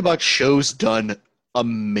let's talk about shows done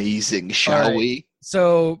amazing, shall we?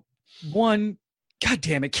 So one, God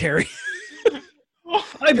damn it, Carrie.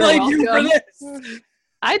 I blame you for this.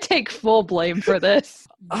 I take full blame for this.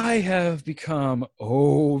 I have become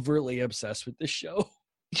overly obsessed with this show.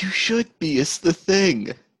 You should be. It's the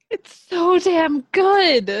thing. It's so damn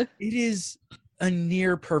good. It is a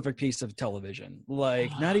near perfect piece of television.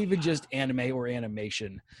 Like, not even just anime or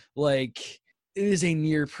animation. Like, it is a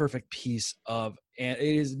near perfect piece of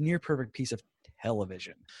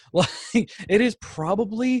television. Like, it is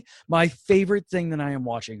probably my favorite thing that I am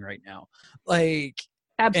watching right now. Like,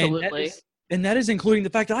 absolutely. And that is including the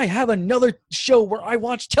fact that I have another show where I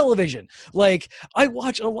watch television. Like, I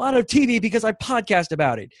watch a lot of TV because I podcast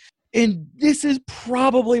about it. And this is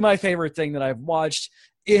probably my favorite thing that I've watched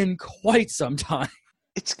in quite some time.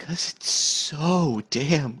 It's because it's so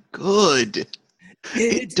damn good.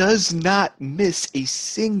 It does not miss a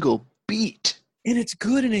single beat. And it's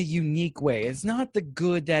good in a unique way. It's not the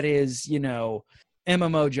good that is,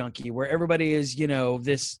 MMO Junkie, where everybody is,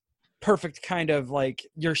 this perfect kind of like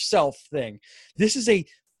yourself thing. This is a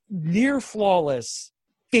near flawless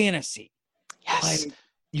fantasy. Yes.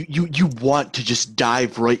 You want to just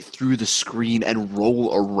dive right through the screen and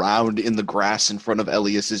roll around in the grass in front of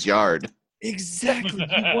Elias's yard. Exactly.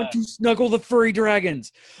 You want to snuggle the furry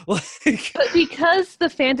dragons. But because the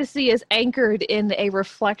fantasy is anchored in a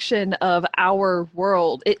reflection of our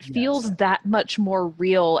world, it feels that much more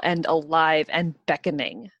real and alive and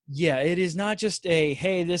beckoning. Yeah, it is not just a,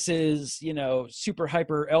 hey, this is, super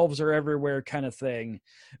hyper elves are everywhere kind of thing,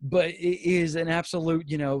 but it is an absolute,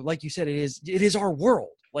 like you said, it is our world.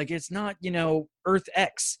 Like, it's not, Earth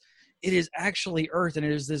X. It is actually Earth, and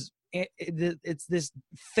it is this, it's this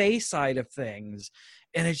Fae side of things,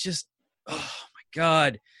 and it's just, oh my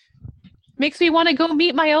God. Makes me want to go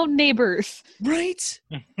meet my own neighbors. Right?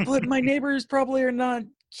 But my neighbors probably are not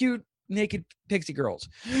cute, naked pixie girls.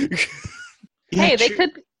 Hey,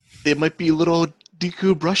 they might be little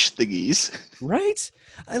Deku brush thingies. Right?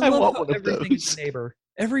 I love how everything is a neighbor.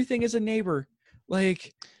 Everything is a neighbor.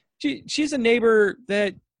 Like, she's a neighbor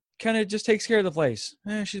that kind of just takes care of the place.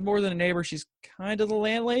 She's more than a neighbor. She's kind of the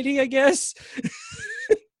landlady, I guess.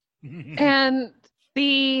 And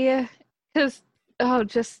the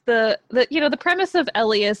premise of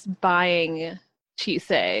Elias buying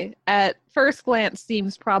Chisei at first glance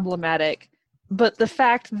seems problematic, but the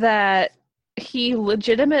fact that he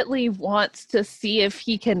legitimately wants to see if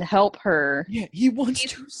he can help her. Yeah, he wants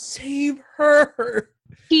to save her.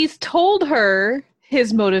 He's told her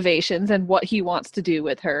his motivations and what he wants to do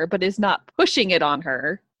with her, but is not pushing it on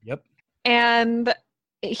her. Yep. And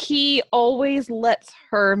he always lets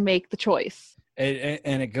her make the choice.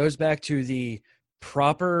 And it goes back to the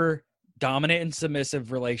proper dominant and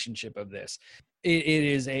submissive relationship of this.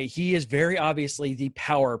 He is very obviously the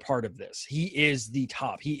power part of this. He is the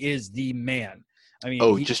top. He is the man. I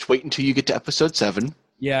mean, just wait until you get to episode 7.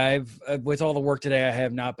 Yeah, I've with all the work today, I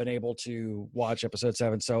have not been able to watch episode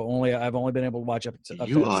 7. So I've only been able to watch episode.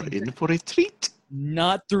 You are in for a treat.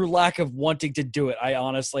 Not through lack of wanting to do it. I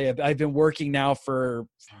honestly, I've been working now for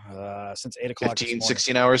since 8 o'clock. 15,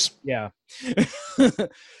 16 hours. Yeah. The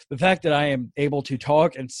fact that I am able to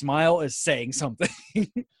talk and smile is saying something.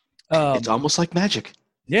 It's almost like magic.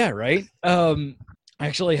 Yeah, right. I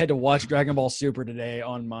actually had to watch Dragon Ball Super today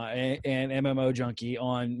on and MMO Junkie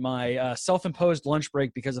on my self-imposed lunch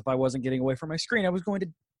break because if I wasn't getting away from my screen, I was going to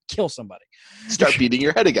kill somebody. Start beating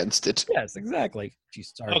your head against it. Yes, exactly.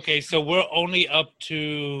 Jeez, sorry. Okay, so we're only up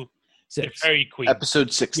to 6. the Fairy Queen.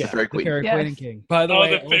 Episode 6, the Fairy Queen. Fairy Queen and King. By the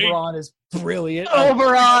way, the Fairy- Oberon is brilliant.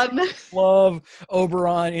 Oberon! Love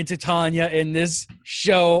Oberon and Titania in this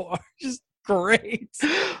show are just great.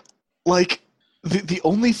 Like, the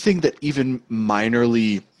only thing that even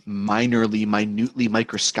minutely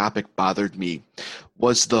microscopic bothered me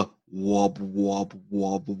was the wob wob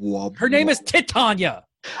wob wob. Her name is Titania.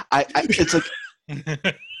 It's like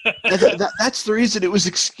that's the reason it was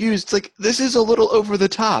excused. It's like, this is a little over the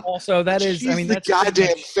top. Also, that's the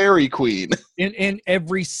goddamn Fairy Queen. In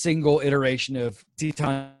every single iteration of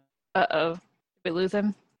Titania. Uh-oh. Did we lose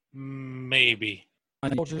him? Maybe.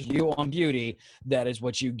 Cultures view on beauty, that is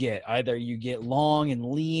what you get. Either you get long and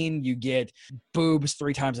lean, you get boobs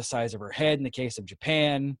 3 times the size of her head in the case of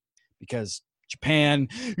Japan, because Japan.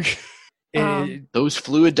 Those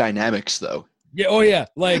fluid dynamics, though. Yeah. Oh, yeah.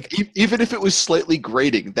 Like, even if it was slightly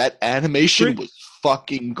grating, that animation was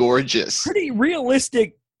fucking gorgeous. Pretty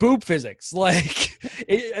realistic boob physics. Like,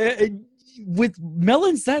 with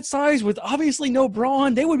melons that size, with obviously no bra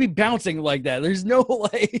on, they would be bouncing like that. There's no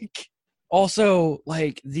like. Also,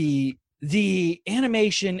 like the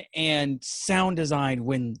animation and sound design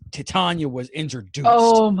when Titania was introduced.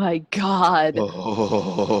 Oh my god!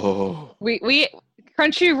 Oh. We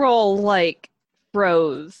Crunchyroll like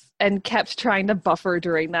froze and kept trying to buffer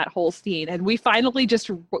during that whole scene, and we finally just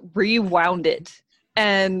rewound it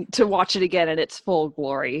and to watch it again in its full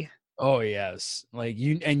glory. Oh yes, like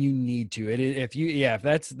you need to. If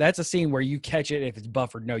that's a scene where you catch it if it's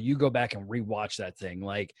buffered. No, you go back and rewatch that thing.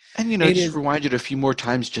 Like, and just rewind it a few more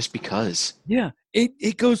times just because. Yeah,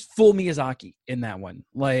 it goes full Miyazaki in that one.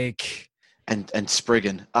 Like, and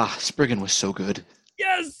Spriggan. Spriggan was so good.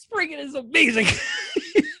 Yes, Spriggan is amazing.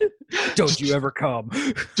 Don't you ever come?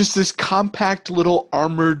 Just this compact little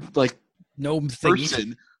armored like gnome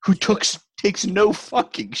person who takes no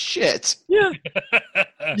fucking shit. Yeah.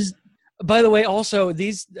 By the way, also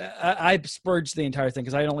I spurged the entire thing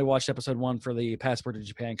because I only watched episode 1 for the Passport to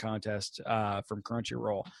Japan contest from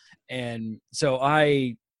Crunchyroll, and so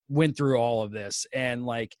I went through all of this and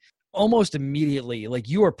like almost immediately, like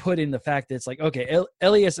you are put in the fact that it's like, okay,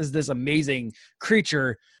 Elias is this amazing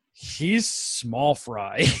creature. He's small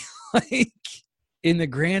fry. Like in the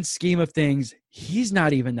grand scheme of things, he's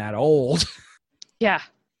not even that old. Yeah.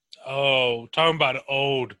 Oh, talking about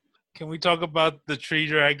old. Can we talk about the tree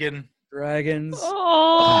dragon? Dragons.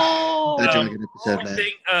 Oh. The dragon episode, man. I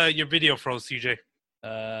think your video froze, CJ.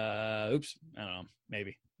 Oops. I don't know.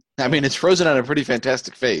 Maybe. I mean, it's frozen on a pretty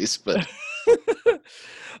fantastic face, but.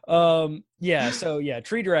 Yeah. So yeah,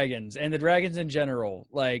 tree dragons and the dragons in general.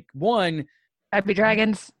 Like one. Happy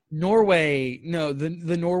dragons. Norway. No,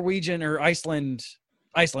 the Norwegian or Iceland.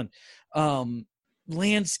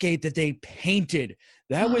 Landscape that they painted.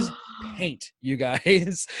 That was paint, you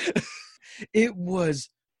guys. It was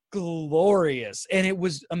glorious, and it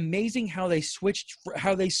was amazing how they switched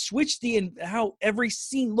how every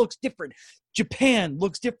scene looks different. Japan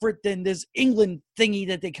looks different than this England thingy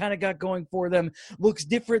that they kind of got going for them, looks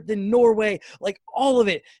different than Norway. Like all of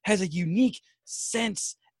it has a unique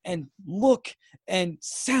sense and look and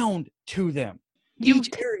sound to them. Each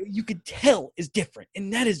area you could tell is different,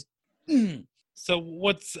 and that is So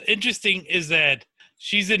what's interesting is that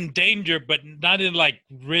she's in danger, but not in like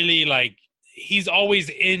really like he's always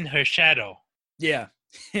in her shadow. Yeah.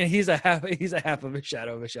 he's a half of a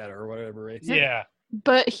shadow or whatever it is. Yeah.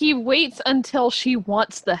 But he waits until she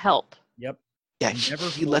wants the help. Yep. Yeah,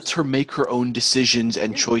 he lets her make her own decisions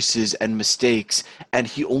and choices and mistakes, and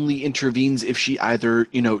he only intervenes if she either,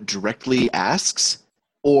 directly asks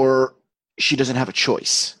or she doesn't have a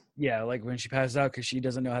choice. Yeah, like when she passes out because she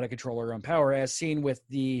doesn't know how to control her own power, as seen with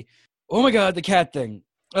the, oh my god, the cat thing.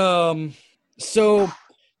 So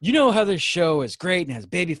you know how this show is great and has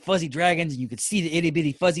baby fuzzy dragons, and you could see the itty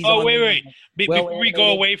bitty fuzzies. Oh, on wait, them. wait. Before we go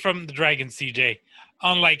away from the dragons, CJ,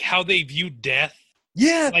 on like how they view death.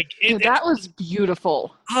 Yeah, Like Dude, that was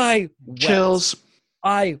beautiful. I wept. Chills.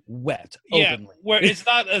 I wept yeah, openly. where it's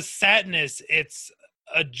not a sadness, it's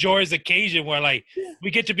a joyous occasion where like we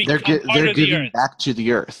get to be They're part of the giving earth. back to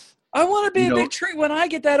the earth. I want to be a big tree when I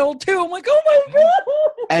get that old too. I'm like, oh my god!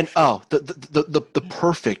 And the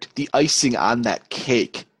perfect, the icing on that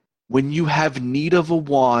cake. When you have need of a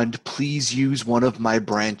wand, please use one of my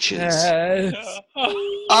branches. Yes.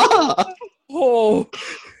 Ah!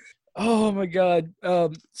 Oh my god.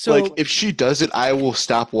 So like, if she does it, I will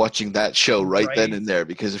stop watching that show right then and there,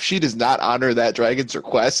 because if she does not honor that dragon's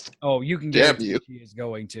request, you can damn guarantee you. she is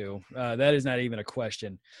going to. That is not even a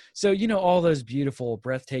question. So all those beautiful,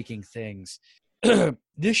 breathtaking things.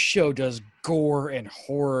 This show does gore and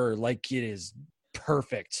horror like it is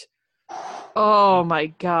perfect. Oh my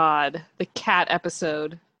god, the cat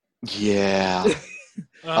episode. Yeah.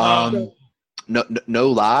 No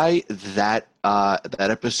lie, that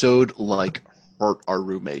episode like hurt our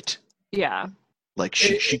roommate. Yeah. Like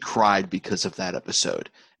she cried because of that episode.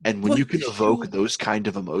 And when you can evoke those kind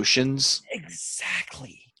of emotions,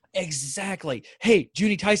 Exactly. Hey,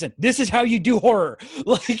 JUNI TAISEN, this is how you do horror.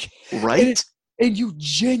 Like, right? And you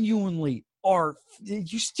genuinely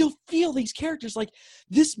you still feel these characters. Like,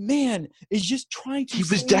 this man is just trying to. He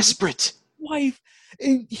was desperate. Wife,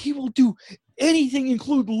 and he will do anything,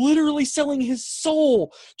 include literally selling his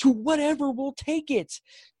soul to whatever will take it,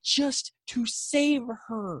 just to save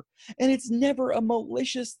her. And it's never a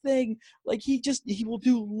malicious thing. Like, he will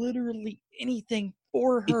do literally anything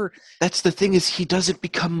for her. That's the thing, is he doesn't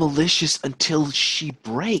become malicious until she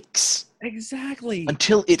breaks. Exactly.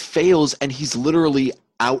 Until it fails and he's literally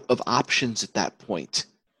out of options at that point.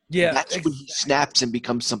 Yeah. That's when he snaps and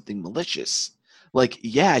becomes something malicious. Like,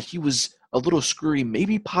 yeah, he was a little screwy,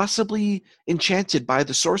 maybe possibly enchanted by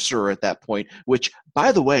the sorcerer at that point, which,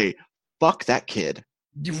 by the way, fuck that kid.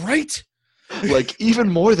 Right? Like, even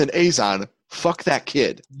more than Azon, fuck that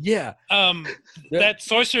kid. Yeah. That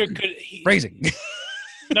sorcerer could... Phrasing.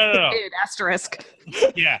 No. Asterisk.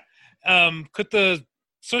 Yeah. Could the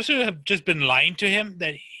sorcerer have just been lying to him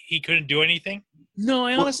that he couldn't do anything? No,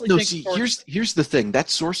 I honestly think... here's the thing. That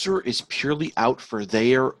sorcerer is purely out for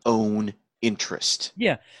their own interest.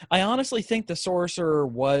 Yeah, I honestly think the sorcerer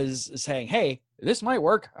was saying, hey, this might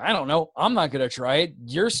work. I don't know. I'm not going to try it.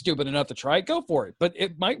 You're stupid enough to try it. Go for it. But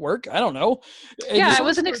it might work. I don't know. And yeah, it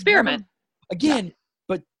was an experiment. Again,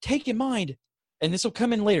 but take in mind, and this will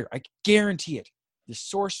come in later, I guarantee it, the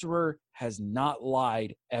sorcerer has not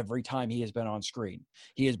lied every time he has been on screen.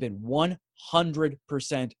 He has been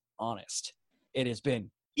 100% honest. It has been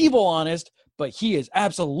evil honest, but he is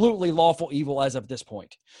absolutely lawful evil as of this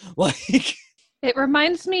point. Like, it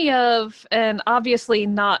reminds me of, and obviously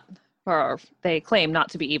not, or they claim not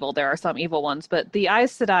to be evil. There are some evil ones, but the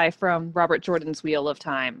Aes Sedai from Robert Jordan's Wheel of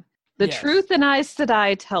Time. The truth an Aes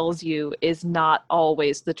Sedai tells you is not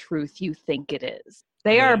always the truth you think it is.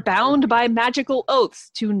 They are bound by magical oaths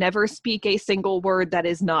to never speak a single word that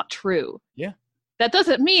is not true. Yeah. That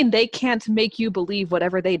doesn't mean they can't make you believe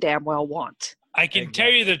whatever they damn well want. I can tell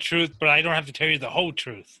you the truth, but I don't have to tell you the whole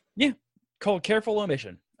truth. Yeah, called careful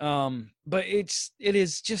omission. But it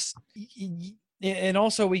is just, and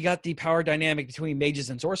also we got the power dynamic between mages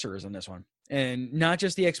and sorcerers in this one, and not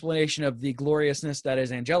just the explanation of the gloriousness that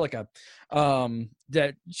is Angelica,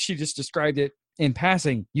 that she just described it in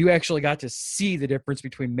passing. You actually got to see the difference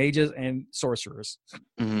between mages and sorcerers,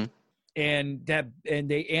 and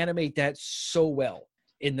they animate that so well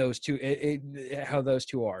in those two, how those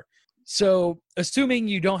two are. So, assuming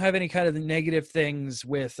you don't have any kind of negative things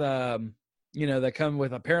with, that come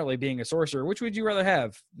with apparently being a sorcerer, which would you rather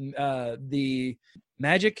have? The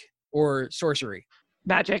magic or sorcery?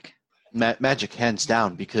 Magic. Magic, hands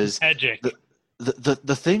down, because magic.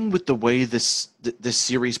 The thing with the way this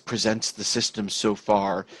series presents the system so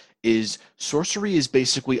far is sorcery is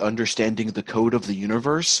basically understanding the code of the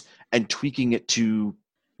universe and tweaking it to,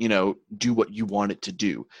 do what you want it to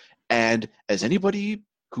do. And as anybody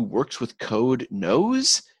who works with code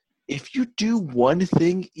knows, if you do one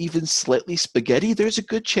thing even slightly spaghetti, there's a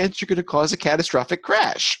good chance you're going to cause a catastrophic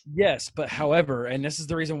crash. Yes, but however, and this is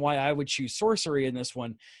the reason why I would choose sorcery in this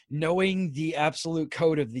one, knowing the absolute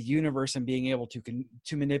code of the universe and being able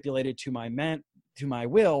to manipulate it to my my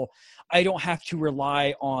will, I don't have to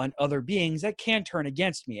rely on other beings that can turn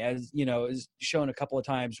against me, as you know, is shown a couple of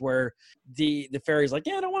times where the fairy's like,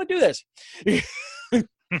 yeah, I don't want to do this.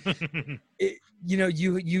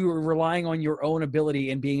 You are relying on your own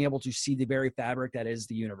ability and being able to see the very fabric that is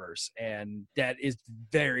the universe, and that is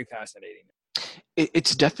very fascinating.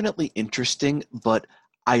 It's definitely interesting, but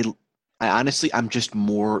I honestly, I'm just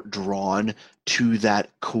more drawn to that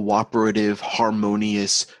cooperative,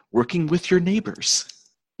 harmonious, working with your neighbors.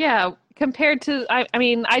 Yeah, compared to, I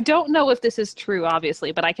mean, I don't know if this is true,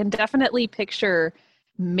 obviously, but I can definitely picture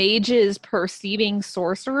mages perceiving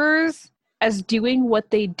sorcerers as doing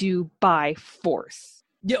what they do by force.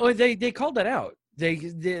 Yeah, they called that out.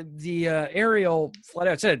 The Ariel flat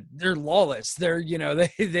out said they're lawless. They're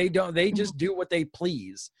they just do what they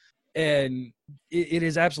please, and it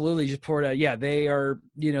is absolutely just poured out. Yeah, they are.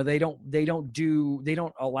 They don't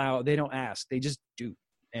ask. They just do.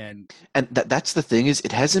 And that's the thing, is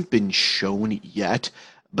it hasn't been shown yet,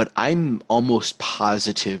 but I'm almost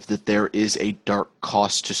positive that there is a dark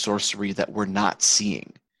cost to sorcery that we're not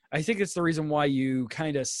seeing. I think it's the reason why you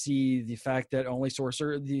kind of see the fact that only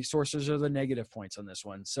the sorcerers are the negative points on this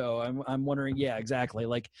one. So I'm wondering, yeah, exactly.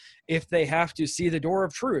 Like if they have to see the door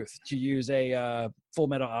of truth, to use a Full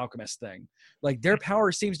Metal Alchemist thing, like their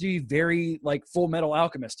power seems to be very like Full Metal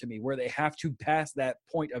Alchemist to me, where they have to pass that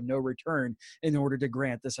point of no return in order to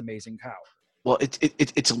grant this amazing power. Well,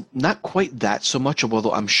 it's not quite that so much,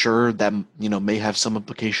 although I'm sure that may have some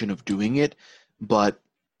implication of doing it, but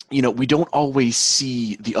we don't always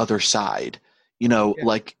see the other side,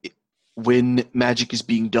 like when magic is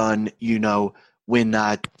being done, when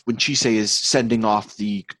Chise is sending off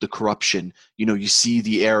the corruption, you see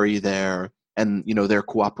the area there and, their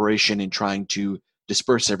cooperation in trying to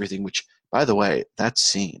disperse everything, which, by the way, that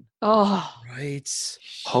scene. Oh, right.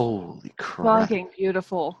 Holy crap. Fucking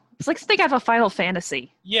beautiful. It's like something out of a Final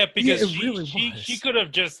Fantasy. Yeah, because really she could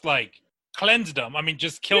have just like cleansed them. I mean,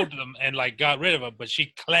 just killed them and like got rid of them, but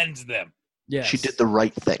she cleansed them. Yeah, she did the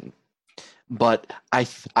right thing. But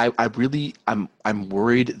I'm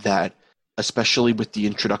worried that, especially with the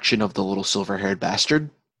introduction of the little silver-haired bastard,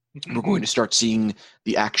 we're going to start seeing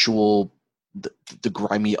the actual the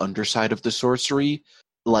grimy underside of the sorcery,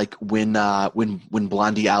 like when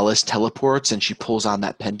Blondie Alice teleports and she pulls on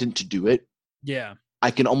that pendant to do it. Yeah,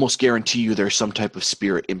 I can almost guarantee you there's some type of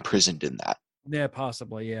spirit imprisoned in that. Yeah,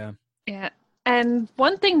 possibly. Yeah. Yeah. And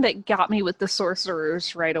one thing that got me with the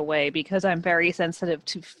sorcerers right away, because I'm very sensitive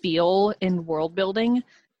to feel in world building,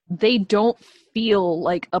 they don't feel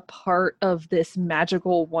like a part of this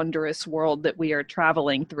magical, wondrous world that we are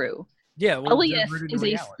traveling through. Yeah, well, Elias is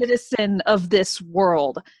a citizen of this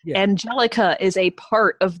world. Yeah. Angelica is a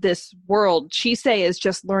part of this world. Chise is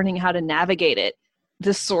just learning how to navigate it.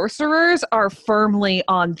 The sorcerers are firmly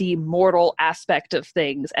on the mortal aspect of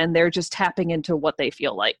things, and they're just tapping into what they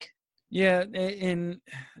feel like. Yeah, and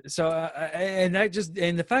so and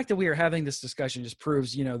the fact that we are having this discussion just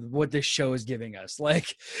proves, what this show is giving us.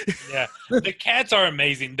 Like, yeah, the cats are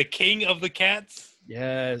amazing. The king of the cats.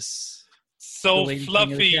 Yes. So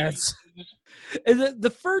fluffy. And the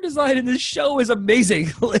fur design in this show is amazing.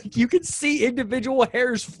 Like, you can see individual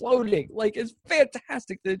hairs floating. Like, it's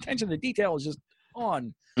fantastic. The attention to detail is just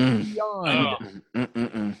on beyond.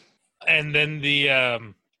 And then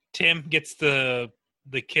the Tim gets the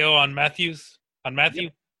kill on Matthew.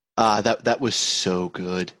 That was so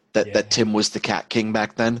good. That Tim was the Cat King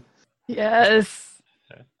back then. Yes.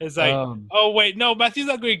 It's like, oh wait, no, Matthew's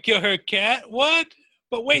not going to kill her cat. What?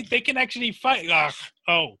 But wait, they can actually fight.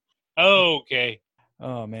 Ugh. Okay.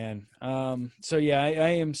 Oh man. So yeah, I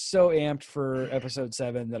am so amped for episode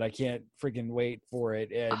 7 that I can't freaking wait for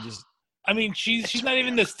it. And just, I mean, she's not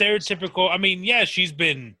even the stereotypical. I mean, yeah, she's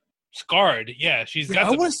been scarred. Yeah, she's got. I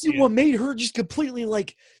want to see what made her just completely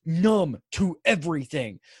like numb to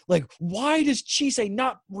everything. Like, why does Chise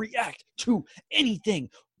not react to anything?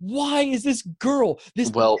 Why is this girl, this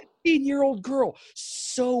 15-year-old girl,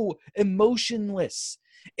 so emotionless?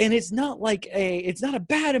 And it's not a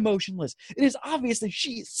bad emotionless. It is obviously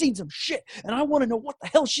she has seen some shit, and I want to know what the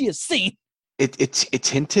hell she has seen. It's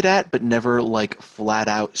hinted at, but never like flat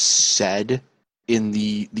out said in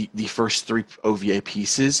the first 3 OVA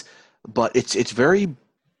pieces. But it's very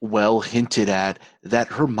well hinted at that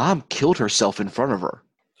her mom killed herself in front of her.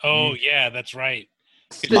 Oh yeah, that's right.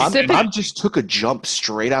 Mom just took a jump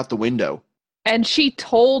straight out the window. And she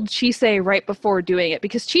told Chise right before doing it,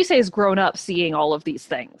 because Chise has grown up seeing all of these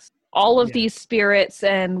things. All of these spirits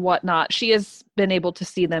and whatnot. She has been able to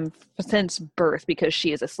see them since birth because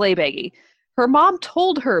she is a slay baggy. Her mom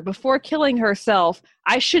told her before killing herself,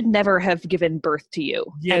 I should never have given birth to you,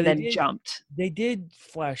 and then jumped. They did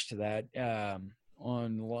flash to that.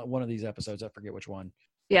 one of these episodes. I forget which one.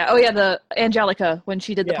 Yeah. Oh, yeah. The Angelica when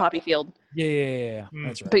she did the Yeah. poppy field. Yeah.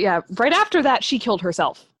 That's right. But yeah, right after that, she killed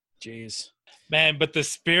herself. Jeez. Man, but the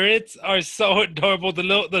spirits are so adorable. The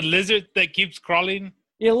lizard that keeps crawling.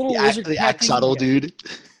 Yeah, little lizard. The cat thing. axolotl, dude.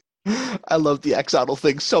 I love the axolotl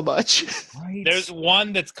thing so much. Right. There's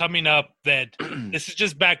one that's coming up that this is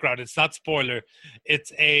just background. It's not spoiler.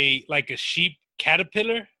 It's a sheep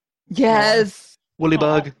caterpillar. Yes. Woolly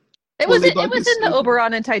bug. It was in Woolly bug is the so-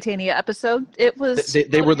 Oberon and Titania episode. It was.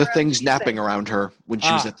 They were the things napping around her when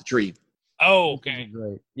she was at the tree. Oh, okay.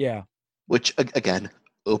 Great. Yeah. Which, again,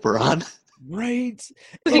 Oberon. Right.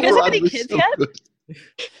 Do you guys have Oberon any was kids so yet? good.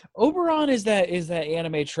 Oberon is that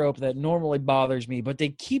anime trope that normally bothers me, but they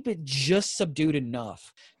keep it just subdued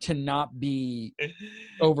enough to not be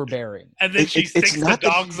overbearing. And then she It's sticks the not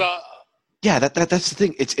that dogs up. Yeah, that's the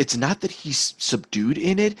thing. It's not that he's subdued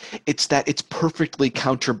in it. It's that it's perfectly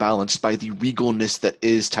counterbalanced by the regalness that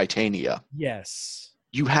is Titania. Yes.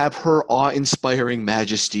 You have her awe-inspiring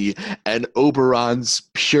majesty and Oberon's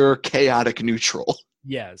pure chaotic neutral.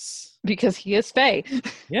 Yes. Because he is Fae.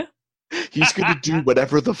 He's going to do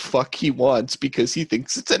whatever the fuck he wants because he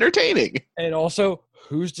thinks it's entertaining. And also,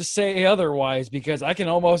 who's to say otherwise? Because I can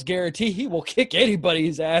almost guarantee he will kick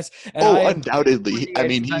anybody's ass. And I am Undoubtedly. I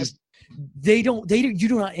mean, he's you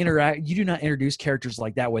do not introduce characters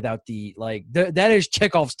like that without that is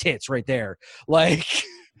Chekhov's tits right there. Like,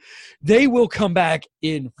 they will come back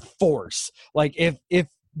in force. Like, if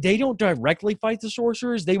they don't directly fight the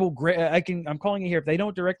sorcerers, they will I'm calling it here. If they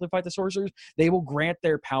don't directly fight the sorcerers, they will grant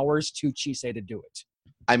their powers to Chisei to do it.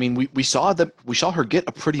 I mean, we saw her get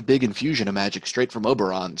a pretty big infusion of magic straight from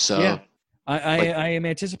Oberon. So yeah. I am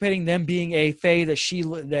anticipating them being a fae a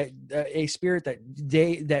spirit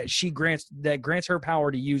that grants her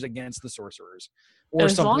power to use against the sorcerers, or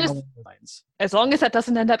As something long as- along those lines. As long as that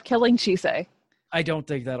doesn't end up killing Chisei. I don't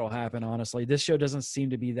think that'll happen. Honestly, this show doesn't seem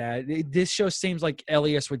to be that. This show seems like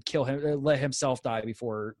Elias would kill him, let himself die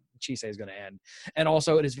before Chisei is going to end. And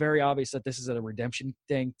also, it is very obvious that this is a redemption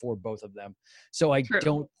thing for both of them. So I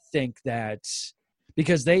don't think that,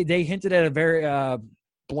 because they hinted at a very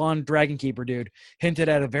blonde dragon keeper dude hinted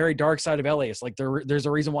at a very dark side of Elias. Like there's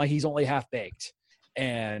a reason why he's only half baked,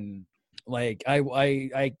 and like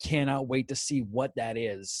I cannot wait to see what that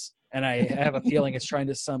is. And I have a feeling it's trying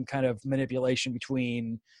to some kind of manipulation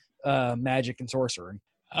between magic and sorcery.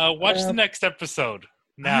 Watch the next episode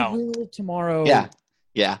now. I will tomorrow.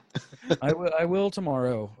 Yeah. I will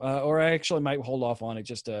tomorrow. Or I actually might hold off on it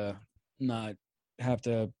just to not have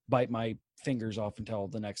to bite my fingers off until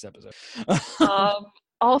the next episode.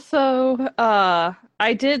 Also,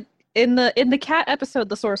 I did in the cat episode,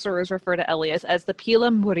 the sorcerers refer to Elias as the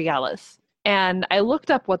Pila Murialis, and I looked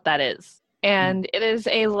up what that is. And it is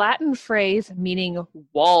a Latin phrase meaning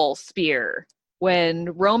wall spear. When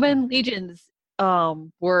Roman legions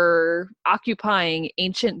were occupying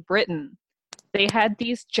ancient Britain, they had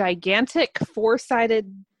these gigantic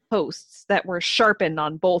four-sided posts that were sharpened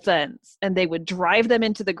on both ends, and they would drive them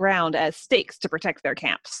into the ground as stakes to protect their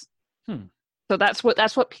camps. So that's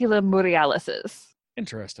what Pila Murialis is.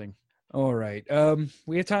 Interesting. All right.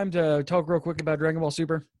 We have time to talk real quick about Dragon Ball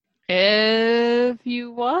Super. If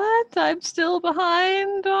you want, I'm still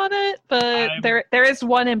behind on it, but there is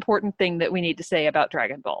one important thing that we need to say about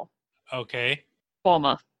Dragon Ball. Okay.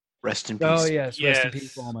 Bulma. Rest in peace. Oh yes, rest in Yes.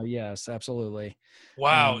 peace, Bulma. Yes, absolutely.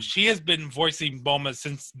 Wow, she has been voicing Bulma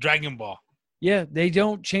since Dragon Ball. Yeah, they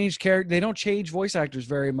don't change They don't change voice actors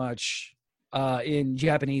very much in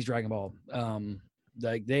Japanese Dragon Ball.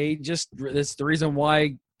 Like they just that's the reason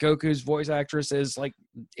why Goku's voice actress is like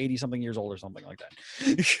 80-something years old or something like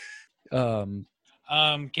that. Can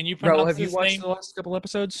you pronounce Bro, have you his watched name? the last couple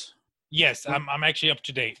episodes? Yes, I'm actually up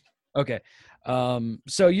to date. Okay.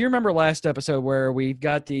 So you remember last episode where we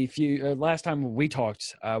got the last time we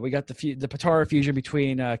talked, we got the Patara fusion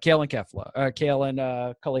between Kale and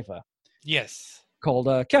Khalifa, Yes. called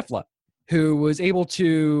Kefla, who was able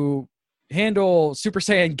to handle Super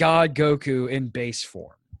Saiyan God Goku in base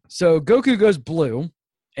form. So Goku goes blue,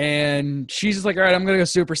 and she's just like, all right, I'm going to go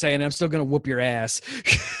Super Saiyan. I'm still going to whoop your ass.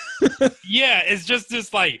 Yeah, it's just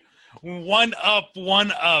this like one up,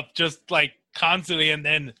 just like constantly, and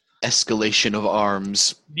then Escalation of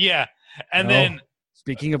arms. yeah, and Oh, then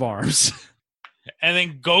speaking of arms. and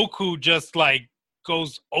then Goku just like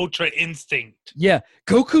goes Ultra Instinct. Yeah,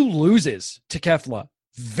 Goku loses to Kefla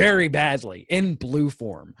very badly in blue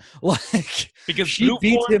form. Like Because she blue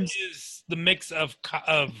beats form him. is the mix of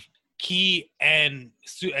ki and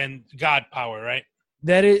God power, right?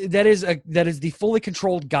 That is the fully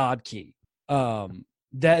controlled God key.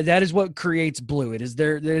 That is what creates blue. It is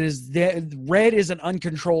there. It is red is an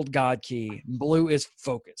uncontrolled God key. Blue is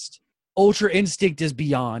focused. Ultra Instinct is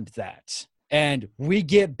beyond that, and we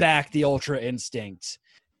get back the Ultra Instinct,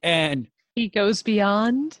 and He goes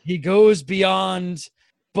beyond. he goes beyond.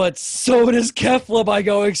 But so does Kefla by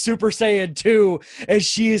going Super Saiyan 2, and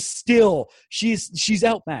she is still she's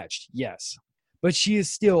outmatched, yes, but she is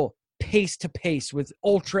still pace to pace with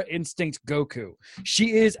Ultra Instinct Goku.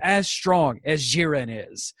 She is as strong as Jiren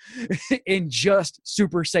is in just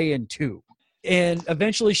Super Saiyan 2. And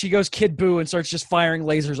eventually she goes Kid Buu and starts just firing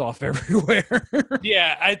lasers off everywhere.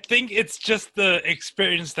 Yeah, I think it's just the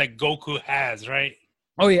experience that Goku has, right?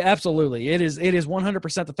 Oh yeah, absolutely. It is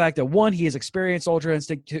 100% the fact that one, he has experienced Ultra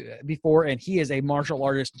Instinct before, and he is a martial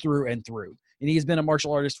artist through and through. And he has been a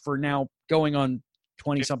martial artist for now going on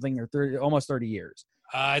 20-something or 30, almost 30 years.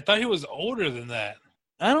 I thought he was older than that.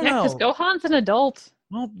 I don't Yeah, know. because Gohan's an adult.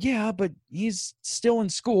 Well, yeah, but he's still in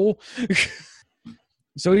school.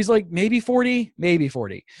 So he's like maybe 40.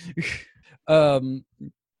 But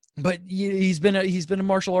he's been a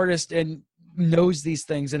martial artist and knows these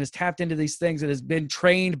things and has tapped into these things and has been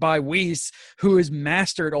trained by Whis, who has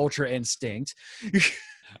mastered Ultra Instinct.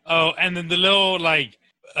 Oh, and then the little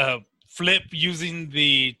flip using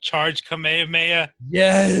the charge Kamehameha.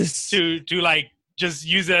 Yes. To just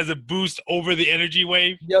use it as a boost over the energy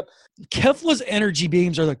wave. Yep. Kefla's energy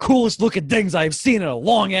beams are the coolest looking things I've seen in a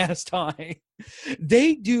long ass time.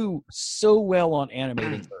 They do so well on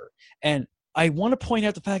animating her. And I want to point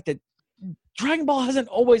out the fact that Dragon Ball hasn't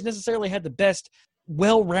always necessarily had the best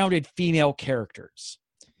well-rounded female characters.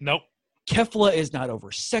 Nope. Kefla is not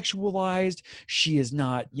over-sexualized. She is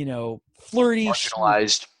not, flirty.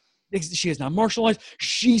 Marginalized. She is not martialized.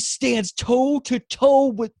 She stands toe-to-toe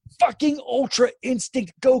with fucking Ultra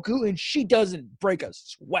Instinct Goku, and she doesn't break a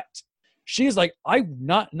sweat. She is like,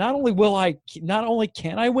 not only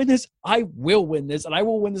can I win this, I will win this, and I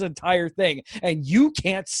will win this entire thing, and you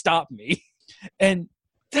can't stop me. And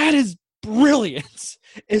that is brilliant,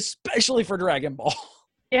 especially for Dragon Ball.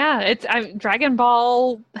 Yeah, Dragon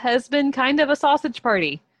Ball has been kind of a sausage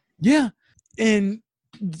party. Yeah, and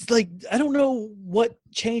I don't know what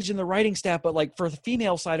changed in the writing staff, but for the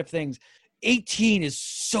female side of things, 18 is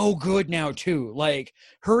so good now too.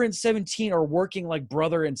 Her and 17 are working like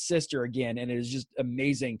brother and sister again, and it is just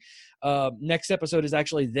amazing. Next episode is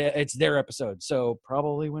actually it's their episode, so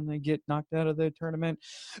probably when they get knocked out of the tournament.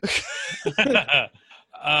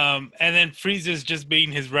 And then Frieza's just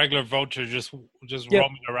being his regular vulture, just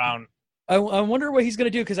roaming around. I wonder what he's going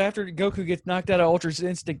to do, because after Goku gets knocked out of Ultra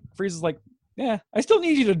Instinct, Frieza's like, yeah, I still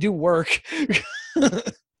need you to do work.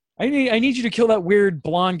 I need you to kill that weird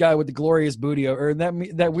blonde guy with the glorious booty, or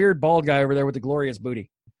that weird bald guy over there with the glorious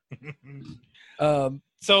booty. So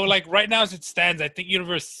right now as it stands, I think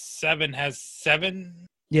Universe 7 has 7.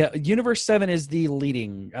 Yeah, Universe 7 is the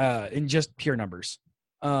leading in just pure numbers,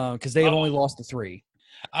 because they have only lost to 3.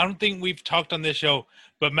 I don't think we've talked on this show,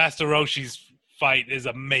 but Master Roshi's fight is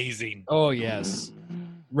amazing. Oh yes,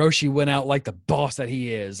 Roshi went out like the boss that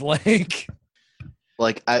he is.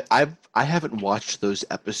 I haven't watched those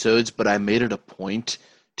episodes, but I made it a point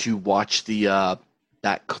to watch the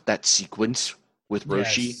that sequence with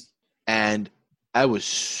Roshi, Yes. and that was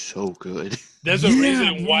so good. There's a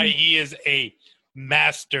reason why he is a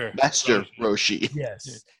master Roshi.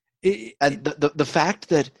 Yes, And the fact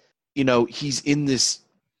that he's in this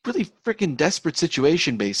really freaking desperate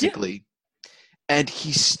situation, basically, and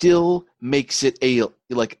he still makes it a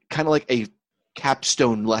kind of like a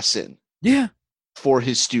capstone lesson. Yeah. For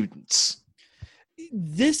his students.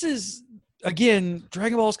 This is, again,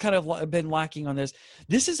 Dragon Ball's kind of been lacking on this.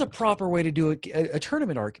 This is a proper way to do a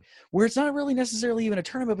tournament arc where it's not really necessarily even a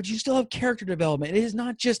tournament, but you still have character development. It is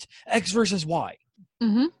not just X versus Y.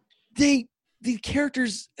 Mm-hmm. The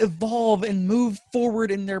characters evolve and move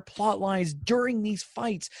forward in their plot lines during these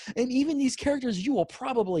fights. And even these characters you will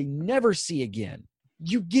probably never see again.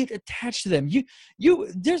 You get attached to them.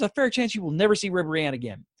 There's a fair chance you will never see Ribrianne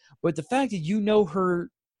again. But the fact that you know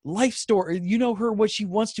her life story, you know her, what she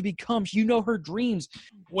wants to become, you know her dreams.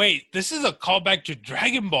 Wait, this is a callback to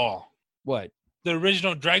Dragon Ball. What? The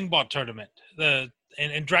original Dragon Ball tournament.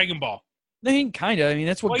 In Dragon Ball. I mean, kind of. I mean,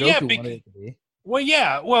 that's what Goku wanted it to be. Well,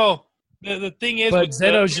 yeah. Well, the thing is... But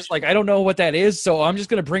Zeno's just I don't know what that is, so I'm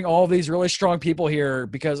just going to bring all these really strong people here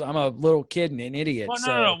because I'm a little kid and an idiot. Well,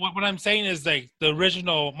 no. What I'm saying is the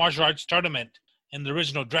original martial arts tournament and the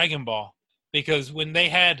original Dragon Ball. Because when they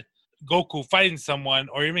had Goku fighting someone,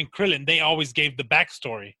 or even Krillin, they always gave the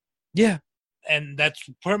backstory. Yeah. And that's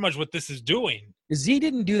pretty much what this is doing. Z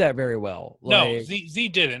didn't do that very well. No, Z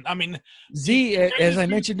didn't. I mean, Z, as I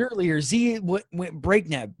mentioned earlier, Z went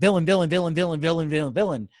breakneck. Villain.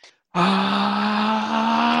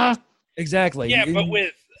 Exactly. Yeah, but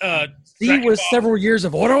with Z was several years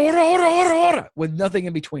of order, with nothing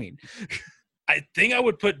in between. I think I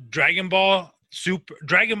would put Dragon Ball Super,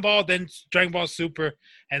 then Dragon Ball Super,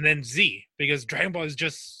 and then Z, because Dragon Ball is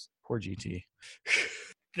just poor GT.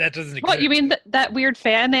 That doesn't exist. What, you mean that weird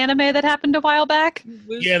fan anime that happened a while back?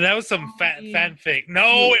 Yeah, that was some fanfic.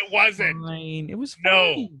 No, it wasn't. Fine. It was fine.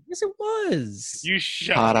 No. Yes, it was. You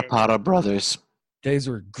shut Potta Brothers. These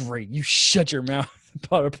were great. You shut your mouth.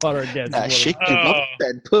 Potter again. Shake them up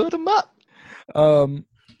and put them up.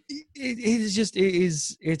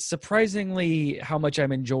 It's surprisingly how much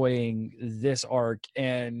I'm enjoying this arc,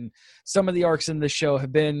 and some of the arcs in the show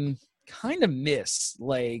have been kind of missed.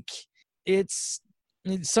 Like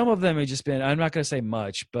some of them have just been, I'm not going to say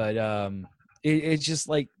much, but it's just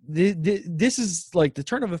like this is like the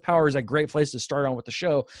Tournament of Power is a great place to start on with the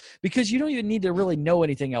show, because you don't even need to really know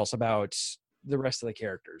anything else about the rest of the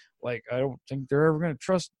characters. Like, I don't think they're ever going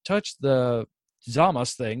to touch the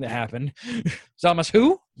Zamos thing that happened. Zamos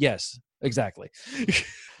who? Yes, exactly.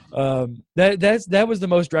 That was the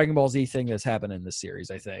most Dragon Ball Z thing that's happened in this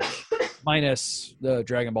series, I think. Minus the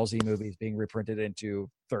Dragon Ball Z movies being reprinted into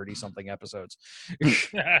 30-something episodes.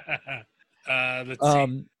 Let's see.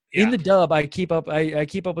 In the dub, I keep up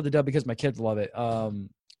with the dub because my kids love it.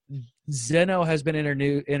 Zeno has been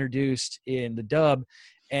introduced in the dub,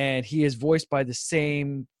 and he is voiced by the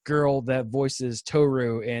same girl that voices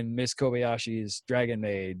Toru in Miss Kobayashi's Dragon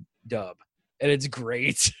Maid dub. And it's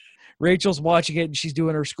great. Rachel's watching it, and she's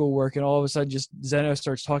doing her schoolwork, and all of a sudden just Zeno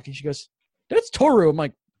starts talking. She goes, "That's Toru." I'm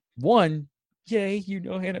like, one, yay, you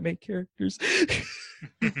know anime characters.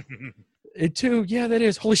 And two, yeah, that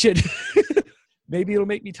is. Holy shit. Maybe it'll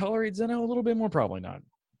make me tolerate Zeno a little bit more. Probably not.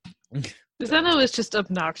 Zeno is just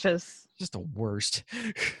obnoxious. Just the worst.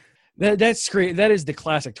 That's great. That is the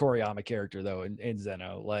classic Toriyama character, though, in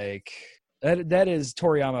Zeno. Like that is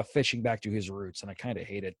Toriyama fishing back to his roots, and I kind of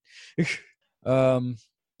hate it. I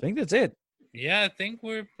think that's it. Yeah, I think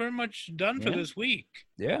we're pretty much done for this week.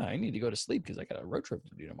 Yeah, I need to go to sleep because I got a road trip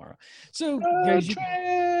to do tomorrow. So, guys,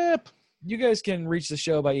 you guys can reach the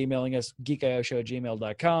show by emailing us,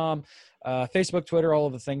 geekioshow@gmail.com. Facebook, Twitter, all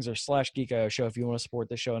of the things are /geekio show. If you want to support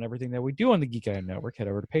the show and everything that we do on the Geekio Network, head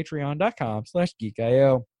over to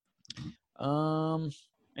patreon.com/geekio.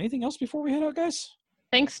 Anything else before we head out, guys?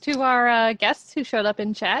 Thanks to our guests who showed up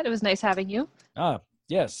in chat. It was nice having you.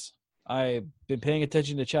 Yes. I've been paying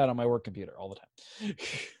attention to chat on my work computer all the time.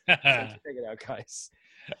 Check it out, guys.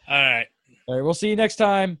 All right. We'll see you next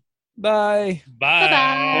time. Bye. Bye.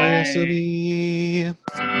 Bye-bye.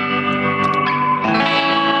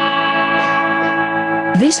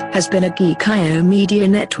 This has been a Geekio Media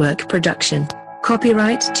Network production.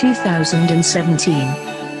 Copyright 2017.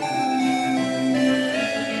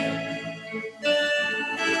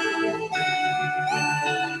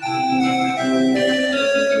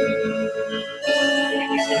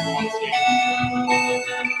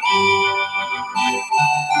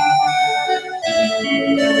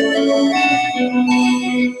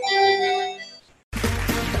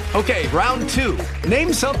 Okay, round two.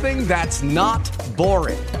 Name something that's not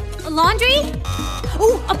boring. A laundry?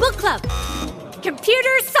 Ooh, a book club.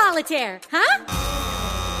 Computer solitaire, huh?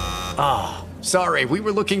 Ah, sorry, we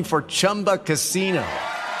were looking for Chumba Casino.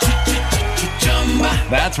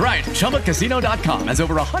 That's right, ChumbaCasino.com has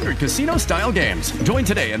over 100 casino-style games. Join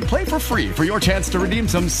today and play for free for your chance to redeem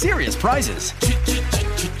some serious prizes.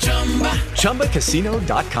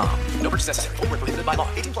 ChumbaCasino.com. No purchase necessary. Void where prohibited by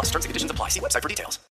law. 18+ terms and conditions apply. See website for details.